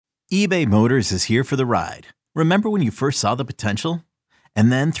eBay Motors is here for the ride. Remember when you first saw the potential?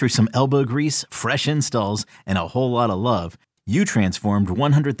 And then through some elbow grease, fresh installs, and a whole lot of love, you transformed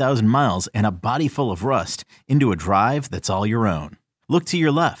 100,000 miles and a body full of rust into a drive that's all your own. Look to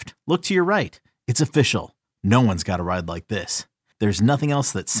your left. Look to your right. It's official. No one's got a ride like this. There's nothing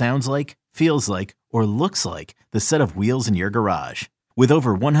else that sounds like, feels like, or looks like the set of wheels in your garage. With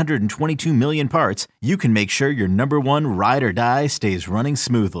over 122 million parts, you can make sure your number one ride or die stays running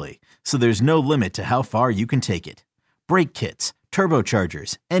smoothly. So there's no limit to how far you can take it. Brake kits,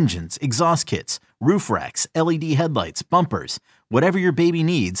 turbochargers, engines, exhaust kits, roof racks, LED headlights, bumpers, whatever your baby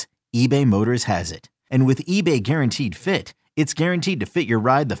needs, eBay Motors has it. And with eBay Guaranteed Fit, it's guaranteed to fit your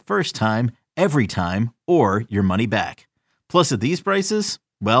ride the first time, every time, or your money back. Plus at these prices,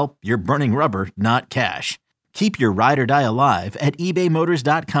 well, you're burning rubber, not cash. Keep your ride or die alive at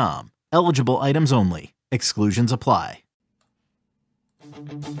ebaymotors.com. Eligible items only. Exclusions apply.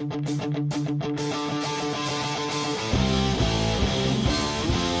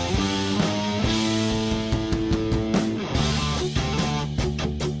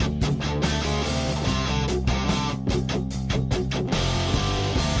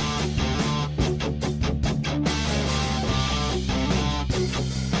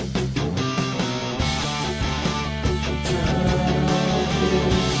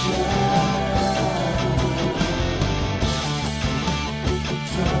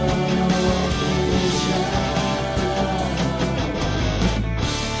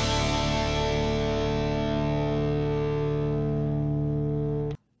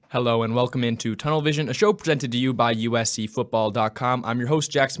 Hello and welcome into Tunnel Vision, a show presented to you by USCFootball.com. I'm your host,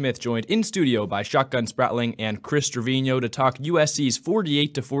 Jack Smith, joined in studio by Shotgun Spratling and Chris Trevino to talk USC's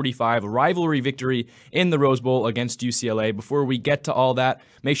 48-45 rivalry victory in the Rose Bowl against UCLA. Before we get to all that,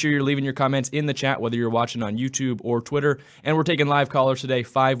 make sure you're leaving your comments in the chat, whether you're watching on YouTube or Twitter. And we're taking live callers today,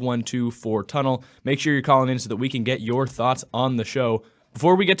 512-4TUNNEL. Make sure you're calling in so that we can get your thoughts on the show.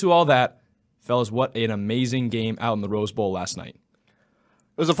 Before we get to all that, fellas, what an amazing game out in the Rose Bowl last night.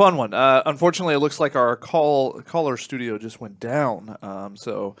 It was a fun one. Unfortunately, it looks like our caller studio just went down,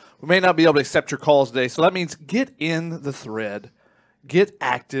 so we may not be able to accept your calls today. So that means get in the thread, get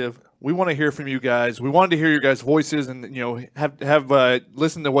active. We want to hear from you guys. We wanted to hear your guys' voices and have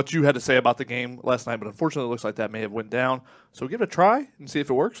listen to what you had to say about the game last night. But unfortunately, it looks like that may have went down. So give it a try and see if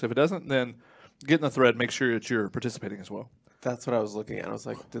it works. If it doesn't, then get in the thread. Make sure that you're participating as well. That's what I was looking at. I was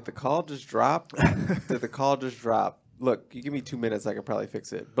like, did the call just drop? Did the call just drop? Look, you give me 2 minutes, I could probably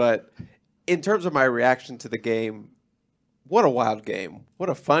fix it. But in terms of my reaction to the game, what a wild game.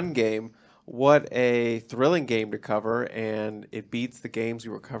 What a fun game. What a thrilling game to cover. And it beats the games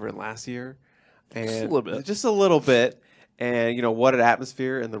we were covering last year. And just a little bit. Just a little bit. And, what an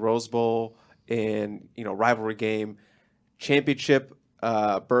atmosphere in the Rose Bowl and, rivalry game. Championship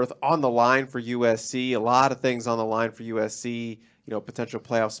berth on the line for USC. A lot of things on the line for USC. Potential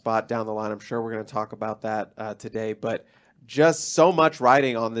playoff spot down the line. I'm sure we're going to talk about that today. But just so much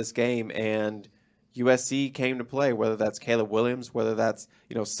riding on this game, and USC came to play, whether that's Caleb Williams, whether that's,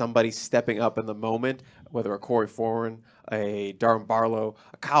 somebody stepping up in the moment, whether a Corey Foran, a Darren Barlow,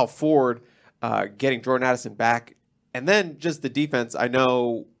 a Kyle Ford, getting Jordan Addison back. And then just the defense. I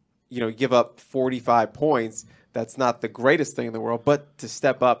know, you give up 45 points. That's not the greatest thing in the world, but to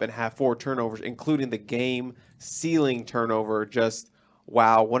step up and have 4 turnovers, including the game-sealing turnover, just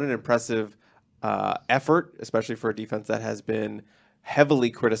wow, what an impressive effort, especially for a defense that has been heavily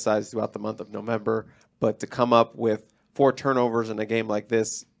criticized throughout the month of November. But to come up with 4 turnovers in a game like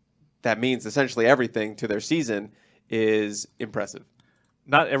this, that means essentially everything to their season, is impressive.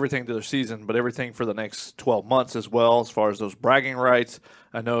 Not everything to their season, but everything for the next 12 months as well, as far as those bragging rights.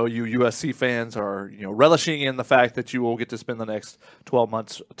 I know you USC fans are, relishing in the fact that you will get to spend the next 12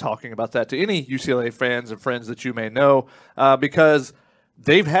 months talking about that to any UCLA fans and friends that you may know, because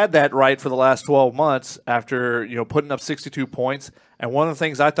they've had that right for the last 12 months after, putting up 62 points. And one of the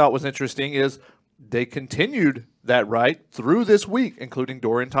things I thought was interesting is they continued that right through this week, including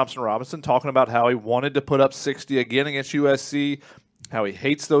Dorian Thompson-Robinson talking about how he wanted to put up 60 again against USC, how he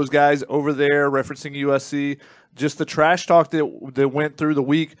hates those guys over there, referencing USC. Just the trash talk that went through the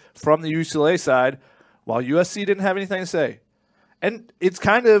week from the UCLA side, while USC didn't have anything to say. And it's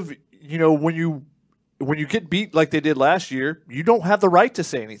kind of, when you get beat like they did last year, you don't have the right to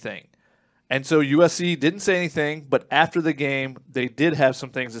say anything. And so USC didn't say anything, but after the game, they did have some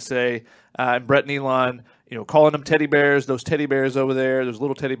things to say. And Brett Neilon calling them teddy bears, those teddy bears over there, those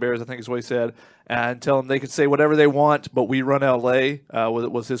little teddy bears, I think is what he said, and tell them they could say whatever they want, but we run L.A.,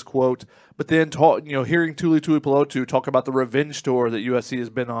 was his quote. But then, hearing Tuli Tuipulotu talk about the revenge tour that USC has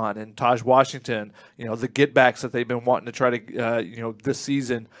been on, and Taj Washington, the get-backs that they've been wanting to try to, this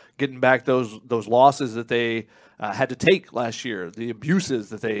season, getting back those losses that they had to take last year, the abuses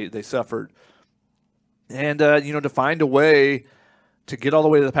that they suffered. And, to find a way to get all the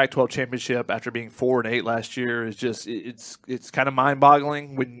way to the Pac-12 championship after being 4-8 last year is just it's kind of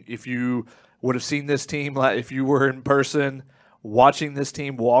mind-boggling. If you would have seen this team, if you were in person watching this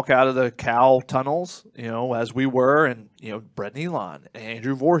team walk out of the Cal tunnels, as we were, and Brett Nealon and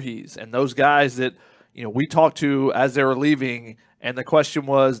Andrew Voorhees and those guys that we talked to as they were leaving, and the question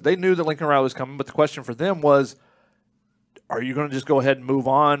was, they knew that Lincoln Riley was coming, but the question for them was, are you going to just go ahead and move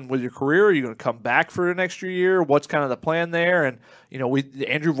on with your career? Are you going to come back for an extra year? What's kind of the plan there? And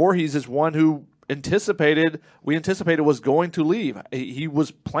Andrew Voorhees is one who we anticipated was going to leave. He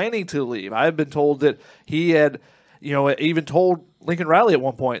was planning to leave. I have been told that he had, even told Lincoln Riley at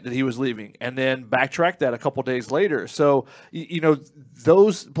one point that he was leaving, and then backtracked that a couple days later. So,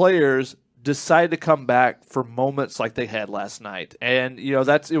 those players decided to come back for moments like they had last night. And,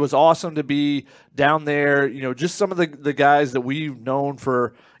 it was awesome to be down there, just some of the guys that we've known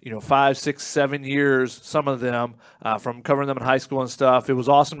for, 5, 6, 7 years, some of them, from covering them in high school and stuff. It was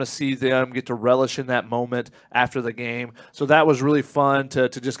awesome to see them get to relish in that moment after the game. So that was really fun to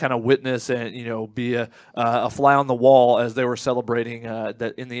just kind of witness and, be a fly on the wall as they were celebrating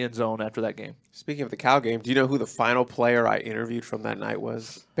that in the end zone after that game. Speaking of the Cal game, do you know who the final player I interviewed from that night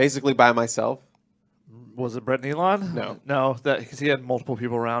was? Basically by myself. Was it Brett Nealon? No, because he had multiple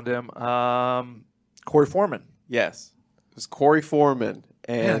people around him. Corey Foreman. Yes, it was Corey Foreman,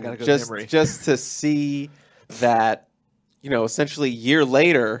 and just to see that, essentially a year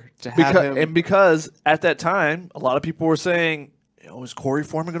later to have him, and because at that time a lot of people were saying, is Corey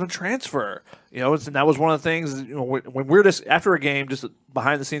Foreman going to transfer? And that was one of the things. When we're just after a game, just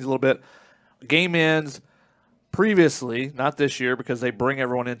behind the scenes a little bit. Game ends previously, not this year because they bring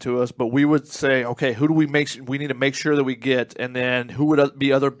everyone into us, but we would say, okay, who do we need to make sure that we get, and then who would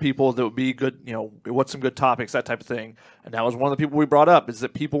be other people that would be good, what's some good topics, that type of thing. And that was one of the people we brought up, is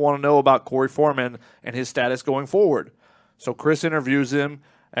that people want to know about Corey Foreman and his status going forward. So Chris interviews him,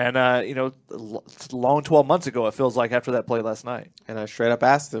 and, long 12 months ago, it feels like, after that play last night. And I straight up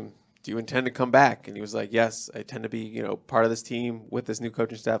asked him, do you intend to come back? And he was like, yes, I intend to be, part of this team with this new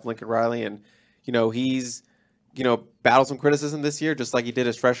coaching staff, Lincoln Riley. And, he's, battled some criticism this year, just like he did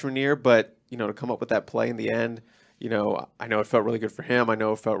his freshman year. But, to come up with that play in the end, I know it felt really good for him. I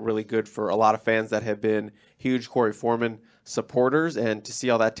know it felt really good for a lot of fans that have been huge Corey Foreman supporters, and to see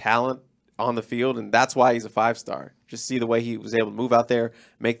all that talent on the field. And that's why he's a 5-star. Just see the way he was able to move out there,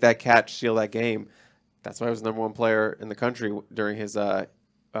 make that catch, seal that game. That's why he was the #1 player in the country during his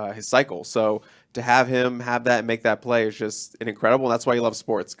cycle. So to have him have that and make that play is just incredible. And that's why you love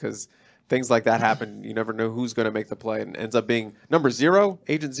sports, because things like that happen. You never know who's going to make the play, and ends up being number 0,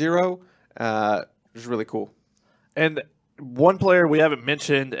 Agent 0, which is really cool. And one player we haven't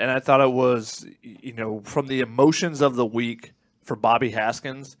mentioned, and I thought it was, from the emotions of the week for Bobby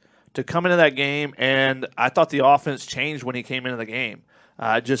Haskins to come into that game, and I thought the offense changed when he came into the game.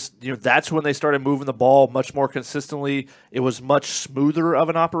 That's when they started moving the ball much more consistently. It was much smoother of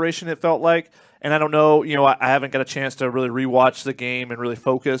an operation, it felt like. And I don't know, I haven't got a chance to really rewatch the game and really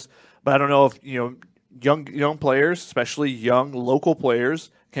focus, but I don't know if, young players, especially young local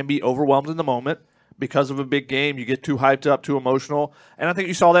players, can be overwhelmed in the moment. Because of a big game, you get too hyped up, too emotional. And I think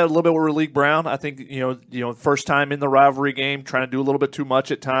you saw that a little bit with Raleek Brown. I think, first time in the rivalry game, trying to do a little bit too much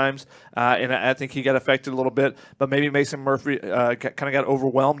at times. And I think he got affected a little bit. But maybe Mason Murphy kind of got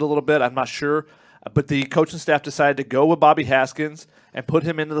overwhelmed a little bit. I'm not sure. But the coaching staff decided to go with Bobby Haskins and put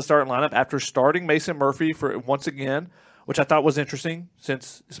him into the starting lineup after starting Mason Murphy for once again, which I thought was interesting,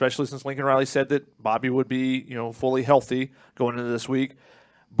 especially since Lincoln Riley said that Bobby would be, fully healthy going into this week.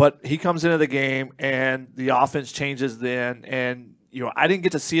 But he comes into the game, and the offense changes then. And, I didn't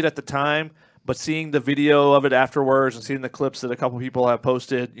get to see it at the time, but seeing the video of it afterwards and seeing the clips that a couple people have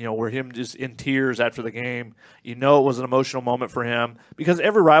posted, where him just in tears after the game, it was an emotional moment for him. Because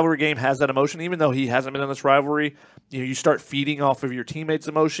every rivalry game has that emotion. Even though he hasn't been in this rivalry, you start feeding off of your teammates'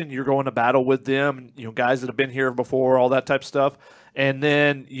 emotion. You're going to battle with them, guys that have been here before, all that type of stuff. And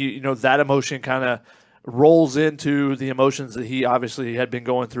then, that emotion kind of rolls into the emotions that he obviously had been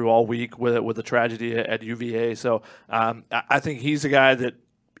going through all week with the tragedy at UVA. So I think he's a guy that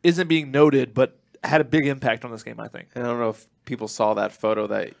isn't being noted, but had a big impact on this game, I think. And I don't know if people saw that photo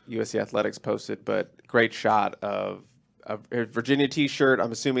that USC Athletics posted, but great shot of a Virginia T-shirt.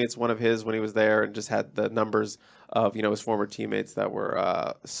 I'm assuming it's one of his when he was there, and just had the numbers of his former teammates that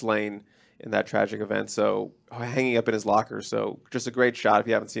were slain in that tragic event. So hanging up in his locker. So just a great shot. If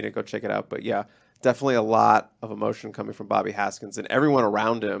you haven't seen it, go check it out. But yeah, definitely a lot of emotion coming from Bobby Haskins and everyone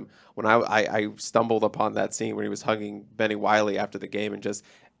around him. When I stumbled upon that scene when he was hugging Benny Wiley after the game, and just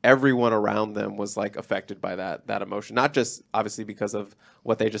everyone around them was like affected by that emotion. Not just obviously because of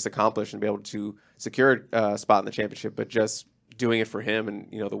what they just accomplished and be able to secure a spot in the championship, but just doing it for him and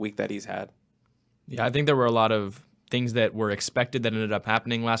the week that he's had. Yeah, I think there were a lot of things that were expected that ended up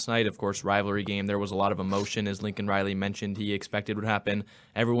happening last night. Of course, rivalry game, there was a lot of emotion, as Lincoln Riley mentioned he expected would happen.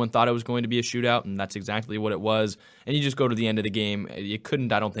 Everyone thought it was going to be a shootout, and that's exactly what it was. And you just go to the end of the game. It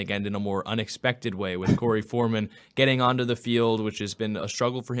couldn't, I don't think, end in a more unexpected way, with Corey Foreman getting onto the field, which has been a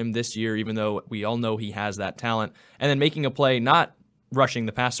struggle for him this year, even though we all know he has that talent, and then making a play, not rushing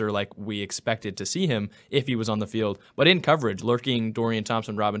the passer like we expected to see him if he was on the field, but in coverage, lurking Dorian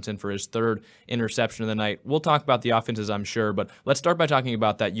Thompson-Robinson for his third interception of the night. We'll talk about the offenses, I'm sure, but let's start by talking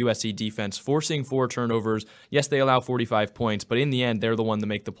about that USC defense, forcing 4 turnovers. Yes, they allow 45 points, but in the end, they're the one to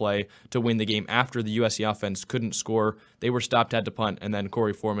make the play to win the game after the USC offense couldn't score. They were stopped, had to punt, and then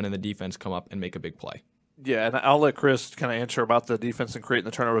Corey Foreman and the defense come up and make a big play. Yeah, and I'll let Chris kind of answer about the defense and creating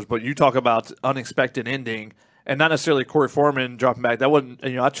the turnovers, but you talk about unexpected ending. And not necessarily Corey Foreman dropping back. That wasn't,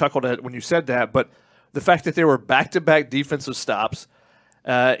 I chuckled at when you said that, but the fact that they were back-to-back defensive stops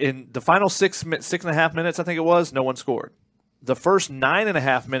in the final 6.5 minutes, I think it was, no one scored. The first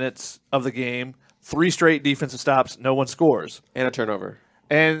 9.5 minutes of the game, 3 straight defensive stops, no one scores, and a turnover.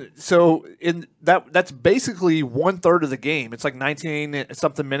 And so that's basically 1/3 of the game. It's like 19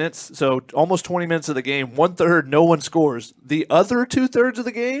 something minutes, so almost 20 minutes of the game. 1/3, no one scores. The other 2/3 of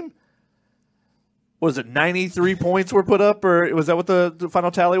the game. What was it, 93 points were put up, or was that what the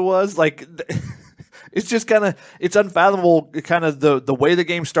final tally was? Like, it's just it's unfathomable, kind of the way the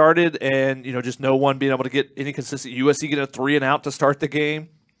game started, and just no one being able to get any consistent. USC getting a 3-and-out to start the game,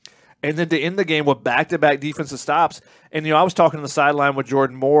 and then to end the game with back-to-back defensive stops. And I was talking on the sideline with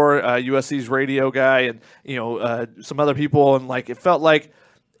Jordan Moore, USC's radio guy, and some other people, and like it felt like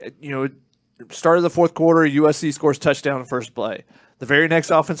start of the fourth quarter, USC scores touchdown in first play. The very next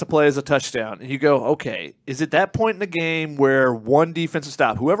offensive play is a touchdown. And you go, okay, is it that point in the game where one defensive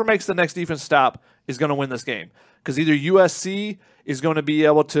stop, whoever makes the next defensive stop is going to win this game? Because either USC is going to be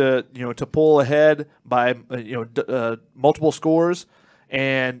able to, to pull ahead by, multiple scores,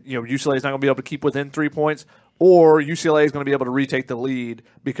 and, UCLA is not going to be able to keep within 3 points, or UCLA is going to be able to retake the lead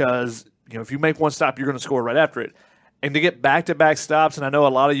because, if you make one stop, you're going to score right after it. And to get back-to-back stops, and I know a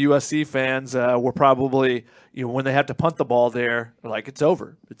lot of USC fans were probably, when they have to punt the ball there, they're like, it's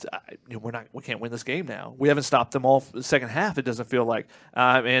over. We can't win this game now. We haven't stopped them all the second half, it doesn't feel like.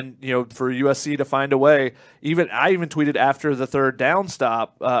 And for USC to find a way, I even tweeted after the third down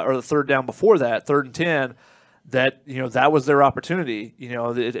stop, or the third down before that, 3rd and 10, that that was their opportunity.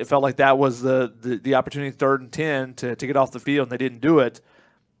 It felt like that was the opportunity, 3rd and 10, to get off the field, and they didn't do it.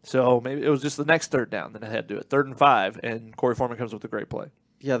 So maybe it was just the next third down that I had to do it, 3rd and 5, and Corey Foreman comes with a great play.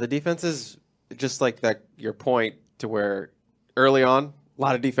 Yeah, the defense is just like that. Your point to where early on, a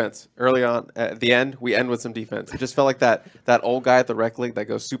lot of defense. Early on, at the end, we end with some defense. It just felt like that old guy at the rec league that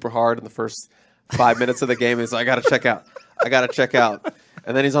goes super hard in the first 5 minutes of the game. And he's like, I got to check out.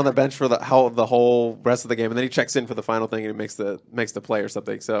 And then he's on the bench for the whole rest of the game, and then he checks in for the final thing and he makes the play or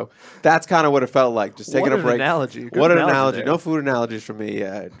something. So that's kind of what it felt like, just taking a break. What an analogy! No food analogies from me.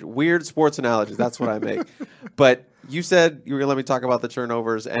 Weird sports analogies. That's what I make. But you said you were going to let me talk about the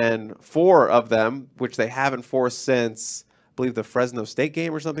turnovers, and 4 of them, which they haven't forced since, I believe, the Fresno State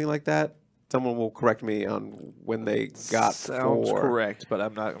game or something like that. Someone will correct me on when they got 4. Sounds correct, but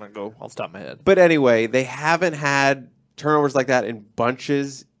I'm not going to go off the top of my head. But anyway, they haven't had turnovers like that in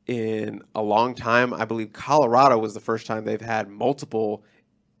bunches in a long time. I believe Colorado was the first time they've had multiple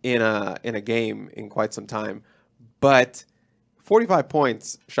in a game in quite some time. But 45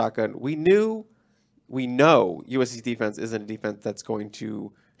 points, Shotgun. We know USC's defense isn't a defense that's going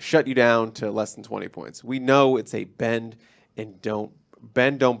to shut you down to less than 20 points. We know it's a bend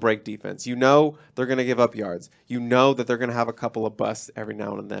don't break defense. They're going to give up yards. That they're going to have a couple of busts every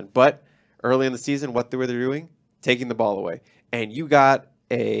now and then. But early in the season, what were they doing? Taking the ball away. And you got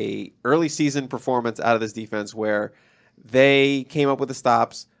a early season performance out of this defense where they came up with the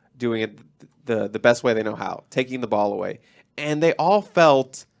stops, doing it the best way they know how, taking the ball away. And they all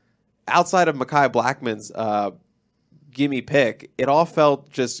felt, outside of Mekhi Blackman's gimme pick, it all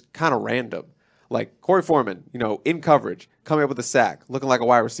felt just kind of random. Like Corey Foreman, in coverage, coming up with a sack, looking like a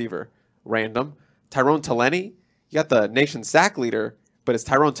wide receiver, random. Tyrone Taleni, you got the nation sack leader, but it's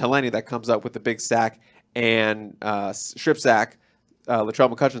Tyrone Taleni that comes up with the big sack. and strip sack.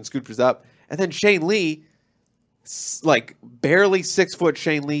 Latrell McCutcheon scooters up, and then Shane Lee, like barely 6 foot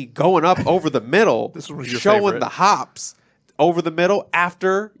Shane Lee, going up over the middle, This was your showing favorite. the hops over the middle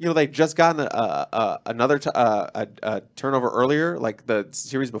after they just gotten another turnover earlier, like the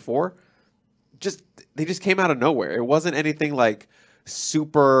series before. They just came out of nowhere. It wasn't anything like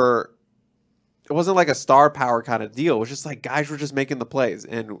super. It wasn't like a star power kind of deal. It was just like guys were just making the plays,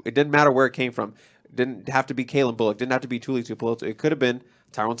 and it didn't matter where it came from. It didn't have to be Kalen Bullock. Didn't have to be Tuli Tuipulotu. It could have been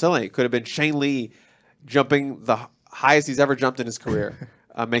Tyrone Tillaney. It could have been Shane Lee jumping the highest he's ever jumped in his career,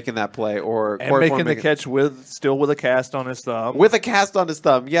 making that play, or And Corey making Foreman the catch with a cast on his thumb. with a cast on his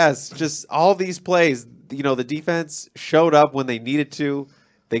thumb. Yes, just all these plays. The defense showed up when they needed to.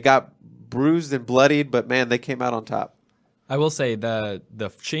 They got bruised and bloodied, but man, they came out on top. I will say the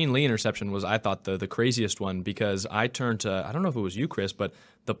Shane Lee interception was, I thought, the craziest one, because I turned to, I don't know if it was you, Chris, but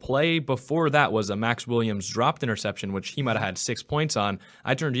the play before that was a Max Williams dropped interception, which he might have had 6 points on.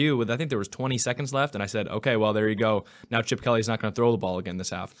 I turned to you with, I think there was 20 seconds left, and I said, okay, well, there you go. Now Chip Kelly's not going to throw the ball again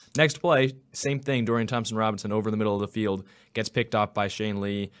this half. Next play, same thing. Dorian Thompson-Robinson over the middle of the field gets picked off by Shane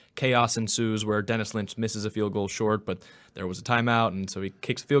Lee. Chaos ensues where Dennis Lynch misses a field goal short, but there was a timeout, and so he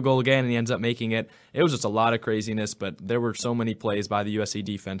kicks a field goal again, and he ends up making it. It was just a lot of craziness, but there were so many plays by the USC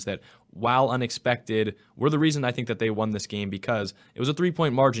defense that, while unexpected, were the reason I think that they won this game, because it was a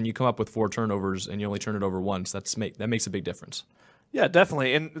 3-point margin. You come up with 4 turnovers, and you only turn it over once. That makes a big difference. Yeah,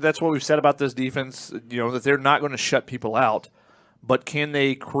 definitely. And that's what we've said about this defense, that they're not going to shut people out, but can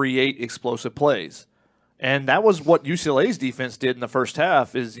they create explosive plays? And that was what UCLA's defense did in the first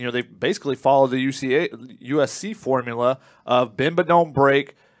half. Is they basically followed the USC formula of bend but don't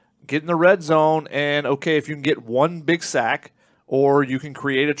break, get in the red zone, and okay, if you can get one big sack or you can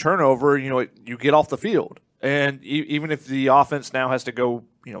create a turnover, you get off the field. And even if the offense now has to go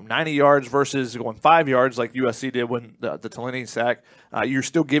 90 yards versus going 5 yards like USC did when the Tillaney sack, you're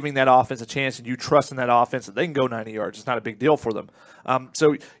still giving that offense a chance, and you trust in that offense that they can go 90 yards. It's not a big deal for them.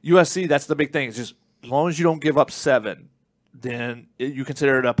 So USC, that's the big thing. It's just, as long as you don't give up 7, then you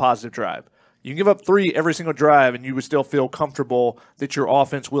consider it a positive drive. You can give up 3 every single drive, and you would still feel comfortable that your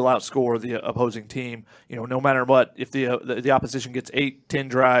offense will outscore the opposing team. No matter what, if the opposition gets 8, 10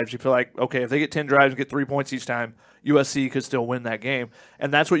 drives, you feel like, okay, if they get 10 drives and get 3 points each time, USC could still win that game.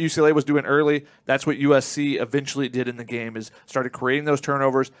 And that's what UCLA was doing early. That's what USC eventually did in the game, is started creating those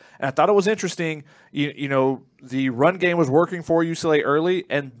turnovers. And I thought it was interesting, the run game was working for UCLA early,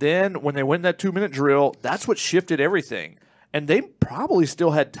 and then when they went that 2-minute drill, that's what shifted everything. And they probably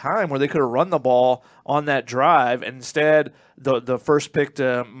still had time where they could have run the ball on that drive. And instead, the first pick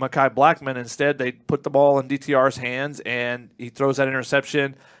to Mekhi Blackman, instead they put the ball in DTR's hands, and he throws that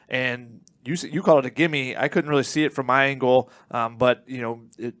interception. And you called it a gimme. I couldn't really see it from my angle, but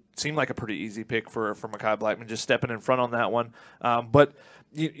it seemed like a pretty easy pick for Mekhi Blackman, just stepping in front on that one. But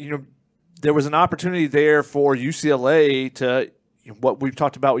there was an opportunity there for UCLA to, what we've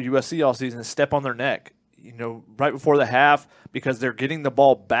talked about with USC all season, is step on their neck. Right before the half, because they're getting the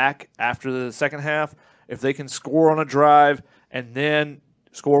ball back after the second half. If they can score on a drive and then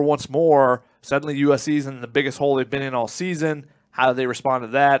score once more, suddenly USC's in the biggest hole they've been in all season. How do they respond to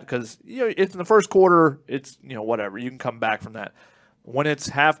that? Because it's in the first quarter, it's whatever, you can come back from that. When it's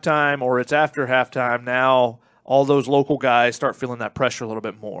halftime or it's after halftime, now all those local guys start feeling that pressure a little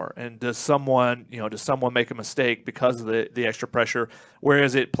bit more. And does someone make a mistake because of the extra pressure?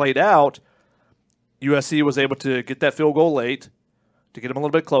 Whereas it played out, USC was able to get that field goal late to get them a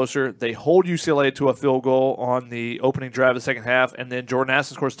little bit closer. They hold UCLA to a field goal on the opening drive of the second half, and then Jordan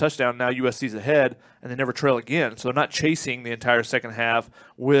Addison scores a touchdown. Now USC's ahead, and they never trail again. So they're not chasing the entire second half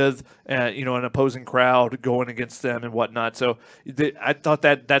with an opposing crowd going against them and whatnot. So I thought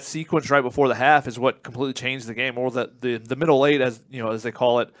that sequence right before the half is what completely changed the game, or the middle eight, as they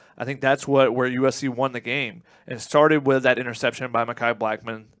call it. I think that's where USC won the game. And it started with that interception by Mekhi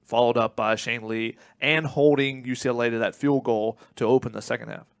Blackman, followed up by Shane Lee, and holding UCLA to that field goal to open the second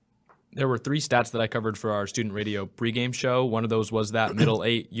half. There were 3 stats that I covered for our student radio pregame show. One of those was that middle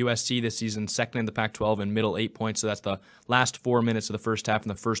 8. USC this season second in the Pac-12 in middle 8 points. So that's the last 4 minutes of the first half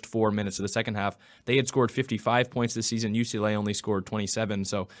and the first 4 minutes of the second half. They had scored 55 points this season. UCLA only scored 27.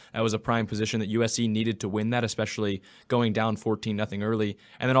 So that was a prime position that USC needed to win that, especially going down 14-0 early.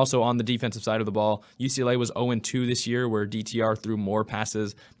 And then also on the defensive side of the ball, UCLA was 0-2 this year, where DTR threw more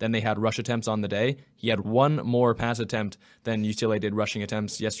passes than they had rush attempts on the day. He had 1 more pass attempt than UCLA did rushing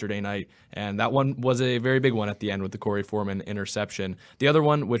attempts yesterday night. And that one was a very big one at the end with the Corey Foreman interception. The other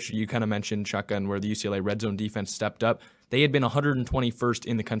one, which you kind of mentioned, Shotgun, where the UCLA red zone defense stepped up, They had been 121st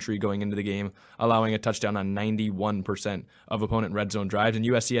in the country going into the game, allowing a touchdown on 91% of opponent red zone drives. And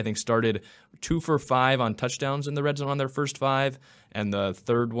USC, I think, started 2 for 5 on touchdowns in the red zone on their first 5, and the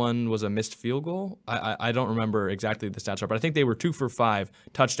third one was a missed field goal. I don't remember exactly the stats, but I think they were 2 for 5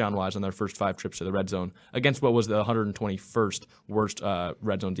 touchdown-wise on their first 5 trips to the red zone against what was the 121st worst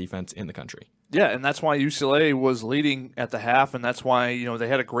red zone defense in the country. Yeah, and that's why UCLA was leading at the half, and that's why they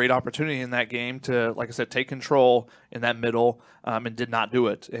had a great opportunity in that game to, like I said, take control in that middle, and did not do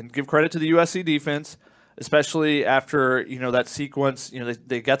it. And give credit to the USC defense, especially after that sequence.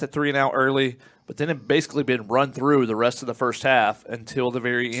 They got the 3-and-out early, but then it basically been run through the rest of the first half until the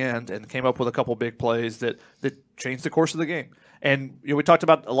very end, and came up with a couple big plays that changed the course of the game. And we talked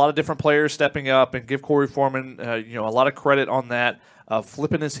about a lot of different players stepping up, and give Corey Foreman a lot of credit on that,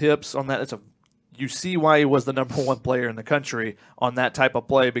 flipping his hips on that. You see why he was the number 1 player in the country on that type of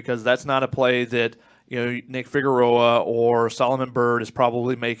play, because that's not a play that Nick Figueroa or Solomon Byrd is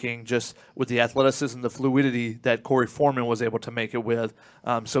probably making just with the athleticism, the fluidity that Corey Foreman was able to make it with.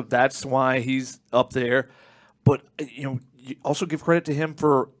 So that's why he's up there. But you also give credit to him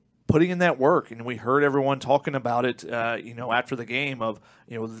for putting in that work, and we heard everyone talking about it after the game of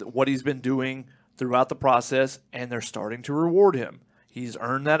what he's been doing throughout the process, and they're starting to reward him. He's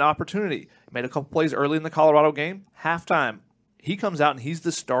earned that opportunity. He made a couple plays early in the Colorado game. Halftime, he comes out and he's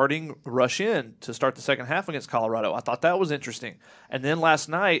the starting rush in to start the second half against Colorado. I thought that was interesting. And then last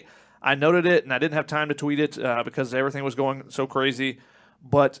night, I noted it, and I didn't have time to tweet it because everything was going so crazy.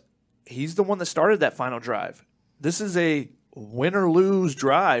 But he's the one that started that final drive. This is a win or lose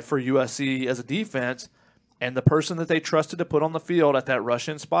drive for USC as a defense, and the person that they trusted to put on the field at that rush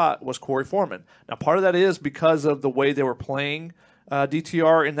in spot was Corey Foreman. Now, part of that is because of the way they were playing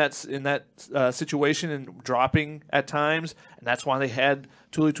DTR in that situation and dropping at times, and that's why they had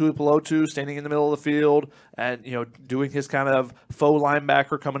Tuli Tuipulotu standing in the middle of the field and doing his kind of faux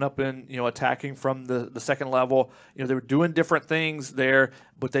linebacker coming up and attacking from the second level. They were doing different things there,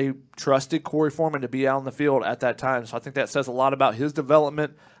 but they trusted Corey Foreman to be out on the field at that time. So I think that says a lot about his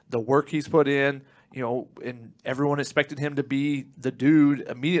development, the work he's put in. And everyone expected him to be the dude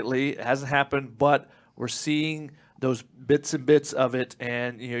immediately. It hasn't happened, but we're seeing those bits and bits of it.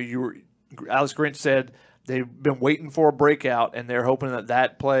 And Alex Grinch said they've been waiting for a breakout, and they're hoping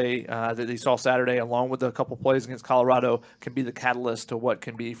that play that they saw Saturday, along with a couple plays against Colorado, can be the catalyst to what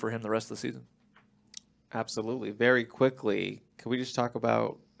can be for him the rest of the season. Absolutely. Very quickly, can we just talk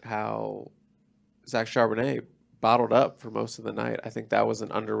about how Zach Charbonnet bottled up for most of the night? I think that was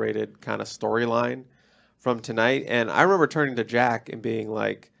an underrated kind of storyline from tonight. And I remember turning to Jack and being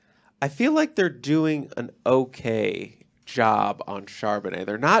like, I feel like they're doing an okay job on Charbonnet.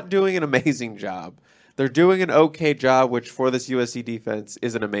 They're not doing an amazing job. They're doing an okay job, which for this USC defense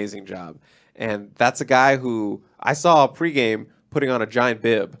is an amazing job. And that's a guy who I saw pregame putting on a giant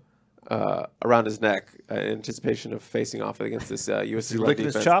bib around his neck in anticipation of facing off against this USC run licking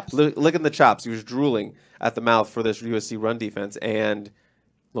defense. his chops? Licking the chops. He was drooling at the mouth for this USC run defense. And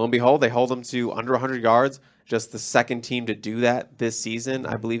lo and behold, they hold him to under 100 yards. Just the second team to do that this season.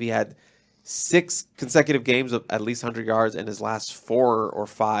 I believe he had 6 consecutive games of at least 100 yards, and his last 4 or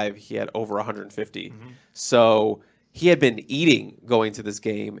 5, he had over 150. Mm-hmm. So he had been eating going to this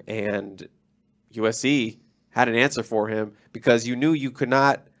game, and USC had an answer for him because you knew you could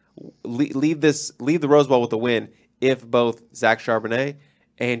not leave the Rose Bowl with a win if both Zach Charbonnet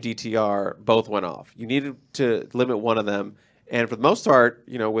and DTR both went off. You needed to limit one of them. And for the most part,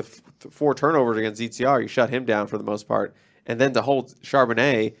 with 4 turnovers against DTR, you shut him down for the most part. And then to hold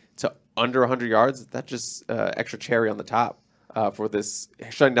Charbonnet to under 100 yards, that's just extra cherry on the top for this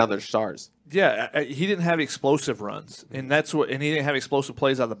shutting down their stars. Yeah, he didn't have explosive runs, and he didn't have explosive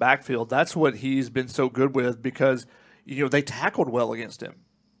plays out of the backfield. That's what he's been so good with because they tackled well against him.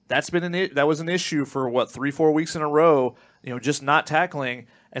 That was an issue for 3-4 weeks in a row. Just not tackling.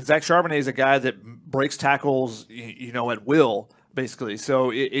 And Zach Charbonnet is a guy that breaks tackles, at will, basically. So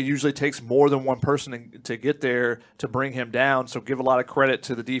it usually takes more than one person to get there to bring him down. So give a lot of credit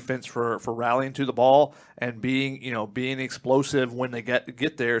to the defense for rallying to the ball and being explosive when they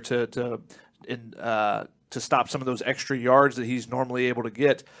get there to stop some of those extra yards that he's normally able to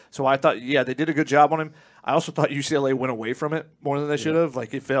get. So I thought, they did a good job on him. I also thought UCLA went away from it more than they should have.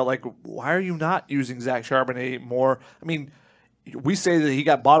 Like, it felt like, why are you not using Zach Charbonnet more? I mean, we say that he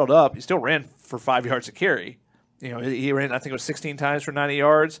got bottled up. He still ran for 5 yards a carry. He ran, I think it was 16 times for 90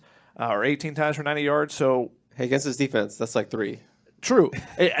 yards or 18 times for 90 yards. So, hey, against his defense, that's like 3. True.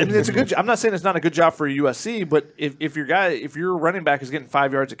 I mean, it's a good. I'm not saying it's not a good job for USC, but if your running back is getting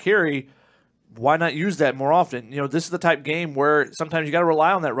 5 yards a carry, why not use that more often? This is the type of game where sometimes you got to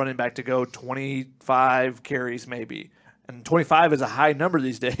rely on that running back to go 25 carries maybe. And 25 is a high number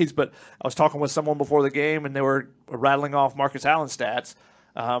these days, but I was talking with someone before the game, and they were rattling off Marcus Allen stats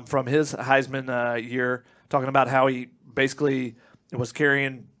from his Heisman year, talking about how he basically was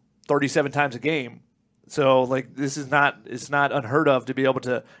carrying 37 times a game. So, like, it's not unheard of to be able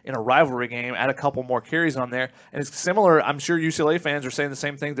to, in a rivalry game, add a couple more carries on there. And it's similar, I'm sure UCLA fans are saying the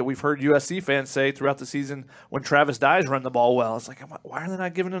same thing that we've heard USC fans say throughout the season when Travis Dye's run the ball well. It's like, why are they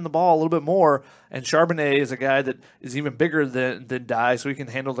not giving him the ball a little bit more? And Charbonnet is a guy that is even bigger than Dye, so he can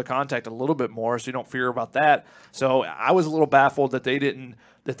handle the contact a little bit more, so you don't fear about that. So I was a little baffled that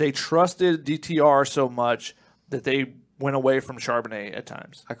they trusted DTR so much that they went away from Charbonnet at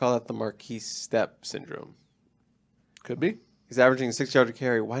times. I call that the Marquise Step syndrome. Could be. He's averaging 6 yards a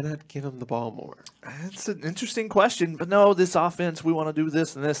carry. Why not give him the ball more? That's an interesting question. But no, this offense, we want to do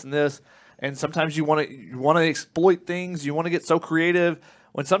this and this and this. And sometimes you want to exploit things. You want to get so creative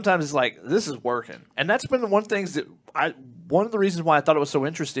when sometimes it's like, this is working. And that's been one of the reasons why I thought it was so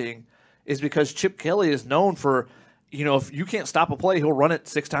interesting is because Chip Kelly is known for, if you can't stop a play, he'll run it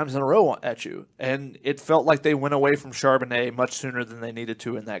 6 times in a row at you. And it felt like they went away from Charbonnet much sooner than they needed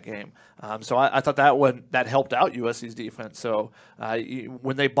to in that game. So I thought that helped out USC's defense. So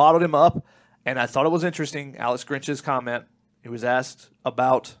when they bottled him up, and I thought it was interesting, Alex Grinch's comment, he was asked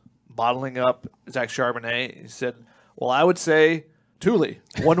about bottling up Zach Charbonnet. He said, well, I would say Thule.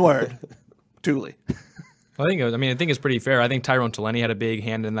 One word, Thule. I think it's pretty fair. I think Tyrone Taleni had a big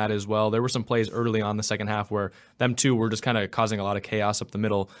hand in that as well. There were some plays early on the second half where them two were just kind of causing a lot of chaos up the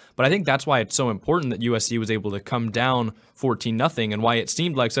middle. But I think that's why it's so important that USC was able to come down 14-0 and why it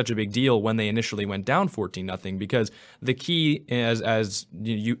seemed like such a big deal when they initially went down 14-0, because the key, as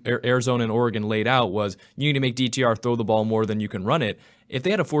Arizona and Oregon laid out, was you need to make DTR throw the ball more than you can run it. If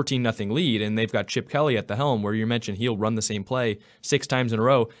they had a 14-0 lead and they've got Chip Kelly at the helm, where you mentioned he'll run the same play 6 times in a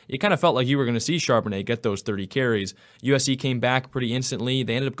row, it kind of felt like you were going to see Charbonnet get those 30 carries. USC came back pretty instantly.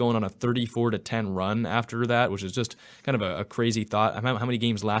 They ended up going on a 34-10 run after that, which is just kind of a crazy thought. How many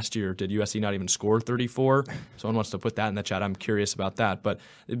games last year did USC not even score 34? Someone wants to put that in the chat. I'm curious about that. But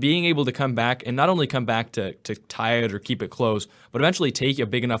being able to come back, and not only come back to tie it or keep it close, but eventually take a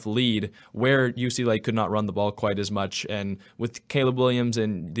big enough lead where UCLA could not run the ball quite as much. And with Caleb Williams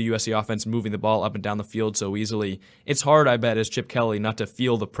and the USC offense moving the ball up and down the field so easily, it's hard, I bet, as Chip Kelly, not to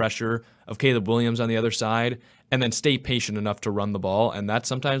feel the pressure of Caleb Williams on the other side and then stay patient enough to run the ball. And that's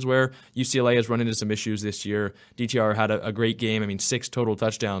sometimes where UCLA has run into some issues this year. DTR had a great game. 6 total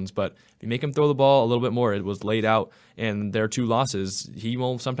touchdowns, but if you make him throw the ball a little bit more, it was laid out, and their 2 losses, he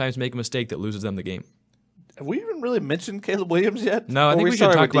will sometimes make a mistake that loses them the game. Have we even really mentioned Caleb Williams yet? No, I think we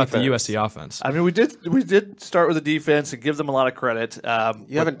should talk about the USC offense. We did start with the defense and give them a lot of credit.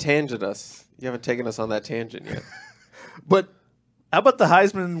 You haven't tangented us. You haven't taken us on that tangent yet. But how about the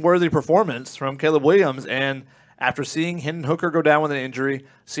Heisman-worthy performance from Caleb Williams? And after seeing Hendon Hooker go down with an injury,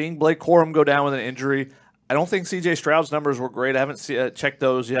 seeing Blake Corum go down with an injury, I don't think C.J. Stroud's numbers were great. I haven't checked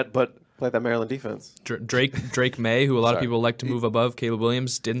those yet, but played that Maryland defense. Drake May, who a lot of people like to move above Caleb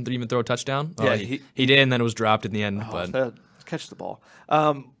Williams, didn't even throw a touchdown. Yeah, he did, and then it was dropped in the end. But catch the ball.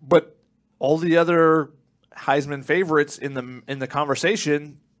 But all the other Heisman favorites in the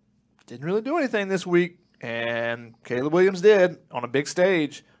conversation didn't really do anything this week, and Caleb Williams did on a big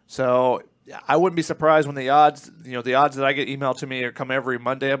stage. So I wouldn't be surprised when the odds that I get emailed to me come every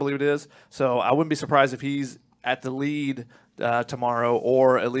Monday, I believe it is. So I wouldn't be surprised if he's at the lead tomorrow,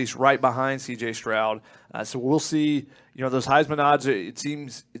 or at least right behind C.J. Stroud. So we'll see. Those Heisman odds, it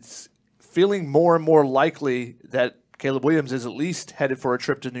seems it's feeling more and more likely that Caleb Williams is at least headed for a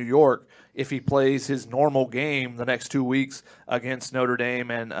trip to New York if he plays his normal game the next 2 weeks against Notre Dame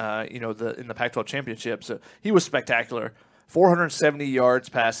and in the Pac-12 championship. So he was spectacular. 470 yards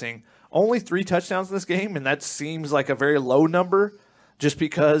passing, only 3 touchdowns in this game, and that seems like a very low number, just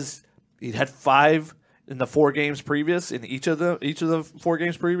because he had 5 in the 4 games previous, in each of the 4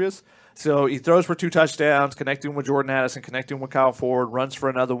 games previous. So he throws for 2 touchdowns, connecting with Jordan Addison, connecting with Kyle Ford, runs for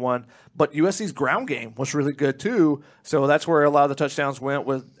another one. But USC's ground game was really good too. So that's where a lot of the touchdowns went,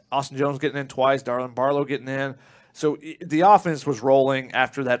 with Austin Jones getting in twice, Darlin Barlow getting in. So the offense was rolling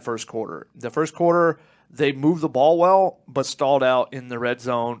after that first quarter. The first quarter, they moved the ball well, but stalled out in the red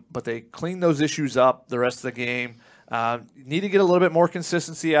zone. But they cleaned those issues up the rest of the game. Need to get a little bit more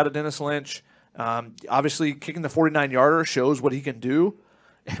consistency out of Dennis Lynch. Obviously, kicking the 49-yarder shows what he can do.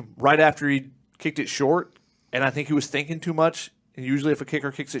 Right after he kicked it short, and I think he was thinking too much. And usually if a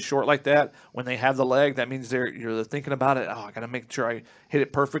kicker kicks it short like that, when they have the leg, that means they're thinking about it. Oh, I got to make sure I hit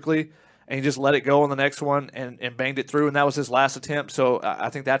it perfectly. And he just let it go on the next one and banged it through, and that was his last attempt. So I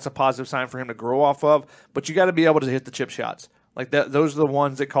think that's a positive sign for him to grow off of. But you got to be able to hit the chip shots. Like those are the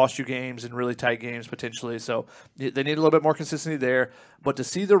ones that cost you games and really tight games potentially. So they need a little bit more consistency there. But to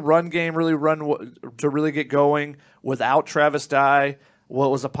see the run game really get going without Travis Dye,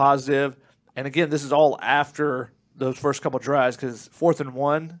 what was a positive. And again, this is all after those first couple drives because 4th and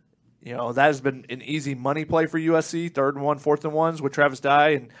 1, that has been an easy money play for USC. 3rd and 1, 4th and 1s with Travis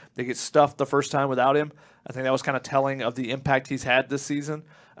Dye, and they get stuffed the first time without him. I think that was kind of telling of the impact he's had this season.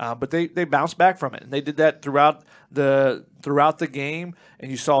 But they bounced back from it, and they did that throughout the game.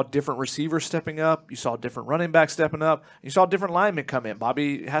 And you saw different receivers stepping up, you saw different running backs stepping up, you saw different linemen come in.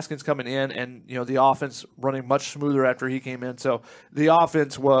 Bobby Haskins coming in, and the offense running much smoother after he came in. So the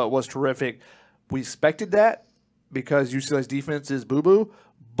offense was terrific. We expected that because UCLA's defense is boo-boo,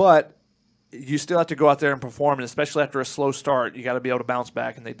 but you still have to go out there and perform, and especially after a slow start, you got to be able to bounce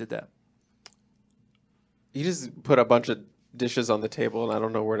back, and they did that. You just put a bunch of dishes on the table, and I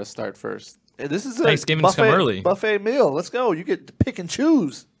don't know where to start first. This is a Thanksgiving's come early. Buffet meal. Let's go. You get to pick and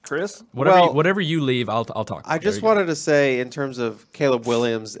choose, Chris. Whatever you leave, I'll talk. I just wanted to say, in terms of Caleb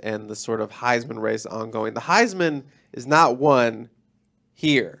Williams and the sort of Heisman race ongoing, the Heisman is not won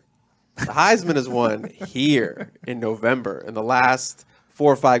here. The Heisman is won here in November in the last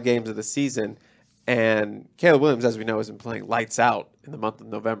 4 or 5 games of the season. And Caleb Williams, as we know, has been playing lights out in the month of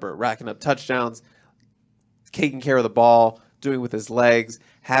November, racking up touchdowns, taking care of the ball, doing with his legs,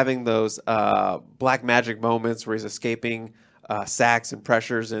 having those black magic moments where he's escaping sacks and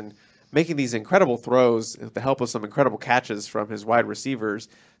pressures and making these incredible throws with the help of some incredible catches from his wide receivers.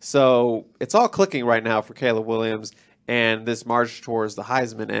 So it's all clicking right now for Caleb Williams and this march towards the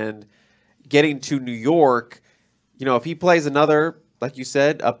Heisman. And getting to New York, if he plays another, like you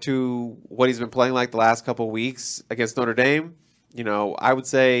said, up to what he's been playing like the last couple of weeks against Notre Dame, I would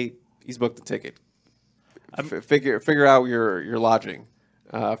say he's booked the ticket. Figure out your lodging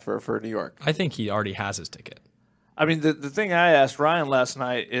for New York. I think he already has his ticket. I mean, the thing I asked Ryan last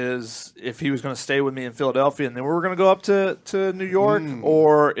night is if he was going to stay with me in Philadelphia and then we were going to go up to New York,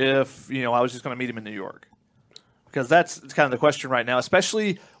 or if I was just going to meet him in New York, because that's kind of the question right now,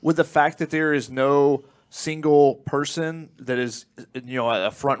 especially with the fact that there is no single person that is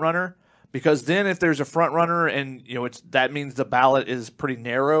a front runner. Because then if there's a front runner and that means the ballot is pretty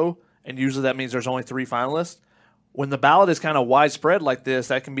narrow. And usually that means there's only 3 finalists. When the ballot is kind of widespread like this,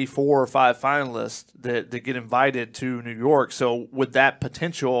 that can be 4 or 5 finalists that get invited to New York. So with that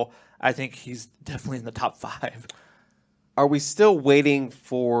potential, I think he's definitely in the top 5. Are we still waiting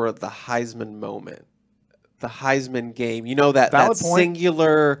for the Heisman moment? The Heisman game? That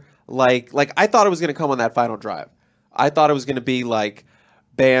singular, like I thought it was going to come on that final drive. I thought it was going to be like,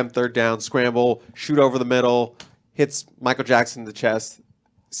 bam, 3rd down, scramble, shoot over the middle, hits Michael Jackson in the chest,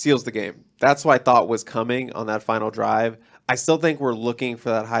 seals the game. That's what I thought was coming on that final drive. I still think we're looking for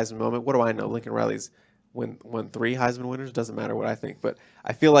that Heisman moment. What do I know? Lincoln Riley's won 3 Heisman winners. Doesn't matter what I think. But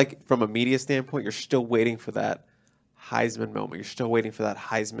I feel like from a media standpoint, you're still waiting for that Heisman moment. You're still waiting for that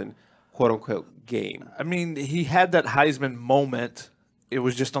Heisman quote-unquote game. I mean, he had that Heisman moment. It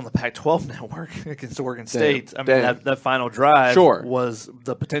was just on the Pac-12 network against Oregon State. I mean, that final drive was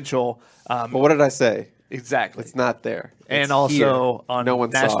the potential. But what did I say? Exactly. It's not there. And also here. on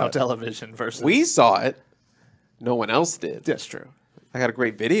national television versus. We saw it. No one else did. That's true. I got a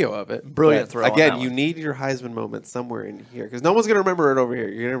great video of it. Brilliant throw. Again, you need your Heisman moment somewhere in here because no one's going to remember it over here.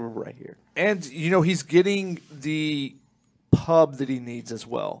 You're going to remember right here. And, he's getting the pub that he needs as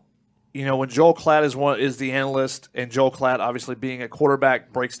well. When Joel Klatt is the analyst, and Joel Klatt, obviously being a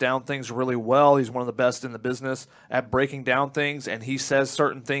quarterback, breaks down things really well. He's one of the best in the business at breaking down things, and he says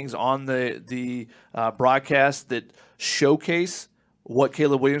certain things on the broadcast that showcase what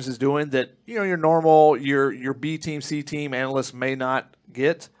Caleb Williams is doing that your normal your B team, C team analysts may not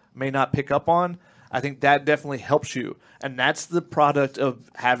pick up on. I think that definitely helps you. And that's the product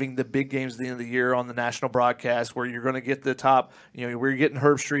of having the big games at the end of the year on the national broadcast where you're going to get the top, where you're getting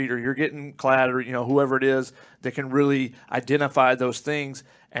Herbstreit or you're getting Klatt or, whoever it is that can really identify those things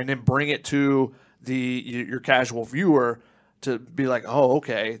and then bring it to your casual viewer to be like, oh,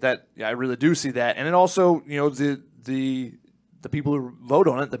 okay, I really do see that. And then also, the people who vote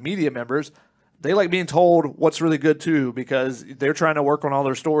on it, the media members, they like being told what's really good too because they're trying to work on all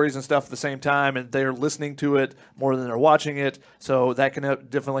their stories and stuff at the same time, and they're listening to it more than they're watching it. So that can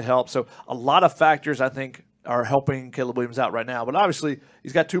definitely help. So a lot of factors I think are helping Caleb Williams out right now. But obviously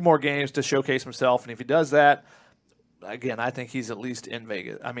he's got 2 more games to showcase himself, and if he does that, again, I think he's at least in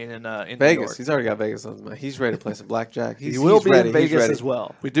Vegas. I mean, in Vegas. New York. He's already got Vegas on his mind. He's ready to play some blackjack. He will be in Vegas as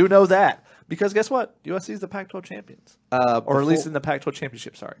well. We do know that. Because guess what? USC is the Pac-12 champions. Or at least in the Pac-12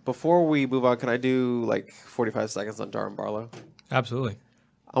 championship, sorry. Before we move on, can I do like 45 seconds on Darren Barlow? Absolutely.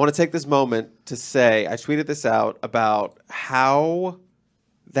 I want to take this moment to say, I tweeted this out about how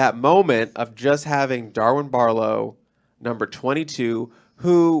that moment of just having Darwin Barlow, number 22,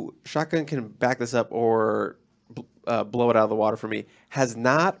 who, Shotgun can back this up or blow it out of the water for me, has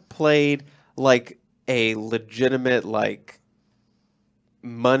not played like a legitimate, like,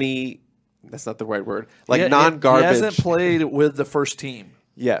 money, that's not the right word, like non-garbage. He hasn't played with the first team.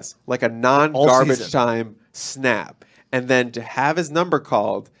 Yes, like a non-garbage time snap. And then to have his number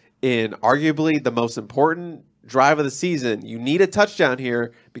called in arguably the most important drive of the season, you need a touchdown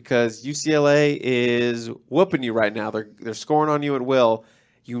here because UCLA is whooping you right now. They're scoring on you at will.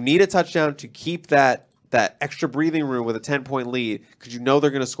 You need a touchdown to keep that extra breathing room with a 10-point lead because you know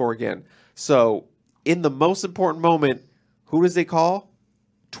they're going to score again. So in the most important moment, who does they call?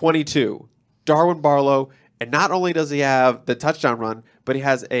 22, Darwin Barlow. And not only does he have the touchdown run, but he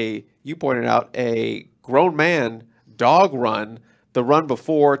has you pointed out, a grown man dog run, the run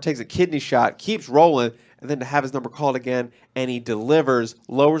before, takes a kidney shot, keeps rolling, and then to have his number called again, and he delivers,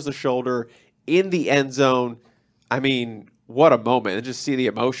 lowers the shoulder in the end zone. I mean, what a moment. And just see the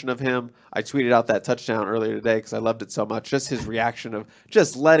emotion of him. I tweeted out that touchdown earlier today because I loved it so much. Just his reaction of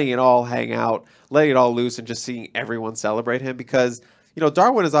just letting it all hang out, letting it all loose, and just seeing everyone celebrate him because,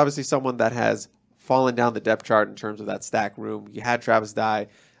 Darwin is obviously someone that has fallen down the depth chart in terms of that stack room. You had Travis Dye.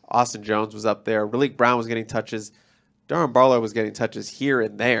 Austin Jones was up there. Raleek Brown was getting touches. Darwin Barlow was getting touches here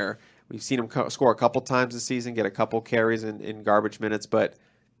and there. We've seen him score a couple times this season, get a couple carries in garbage minutes. But,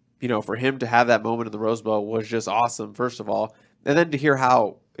 for him to have that moment in the Rose Bowl was just awesome, first of all. And then to hear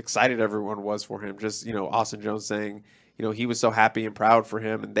how excited everyone was for him. Just, Austin Jones saying, he was so happy and proud for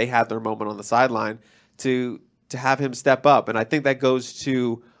him. And they had their moment on the sideline to have him step up. And I think that goes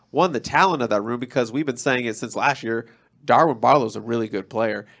to, one, the talent of that room, because we've been saying it since last year. Darwin Barlow is a really good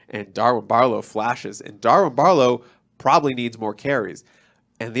player, and Darwin Barlow flashes. And Darwin Barlow probably needs more carries.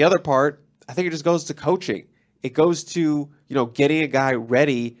 And the other part, I think it just goes to coaching. It goes to, getting a guy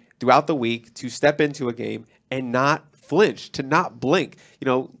ready throughout the week to step into a game and not flinch, to not blink.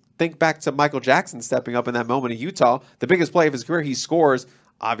 Think back to Michael Jackson stepping up in that moment in Utah. The biggest play of his career, he scores.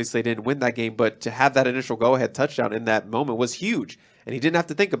 Obviously didn't win that game, but to have that initial go-ahead touchdown in that moment was huge. And he didn't have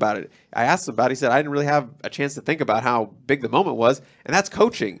to think about it. I asked him about it. He said, I didn't really have a chance to think about how big the moment was. And that's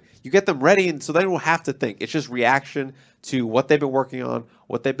coaching. You get them ready, and so they don't have to think. It's just reaction to what they've been working on,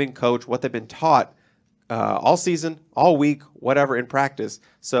 what they've been coached, what they've been taught all season, all week, whatever, in practice.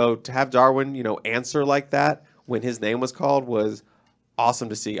 So to have Darwin, answer like that when his name was called was awesome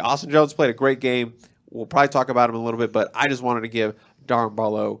to see. Austin Jones played a great game. We'll probably talk about him a little bit, but I just wanted to give Darwin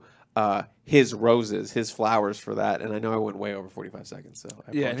Barlow his roses, his flowers for that. And I know I went way over 45 seconds. So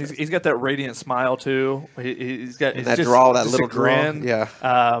and he's got that radiant smile too. He's got that draw, that little grin. Yeah,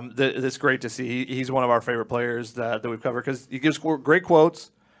 that's great to see. He's one of our favorite players that we've covered because he gives great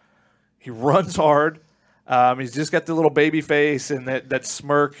quotes. He runs hard. He's just got the little baby face and that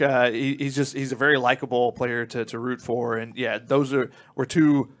smirk. He's a very likable player to root for. And yeah, those were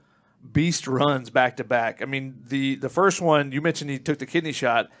two beast runs back to back. I mean, the first one you mentioned, he took the kidney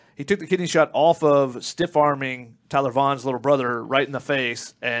shot. He took the kidney shot off of stiff arming Tyler Vaughn's little brother right in the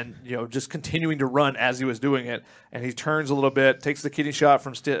face, and just continuing to run as he was doing it. And he turns a little bit, takes the kidney shot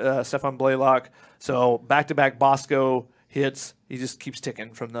from Stefan Blaylock. So back to back Bosco hits. He just keeps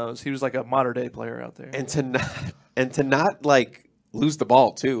ticking from those. He was like a modern day player out there. And to not like lose the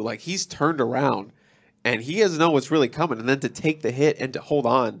ball too. Like he's turned around. And he doesn't know what's really coming, and then to take the hit and to hold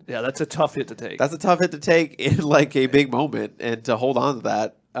on. Yeah, that's a tough hit to take. That's a tough hit to take in like a big moment, and to hold on to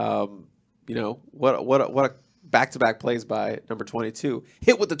that. What a back-to-back plays by number 22.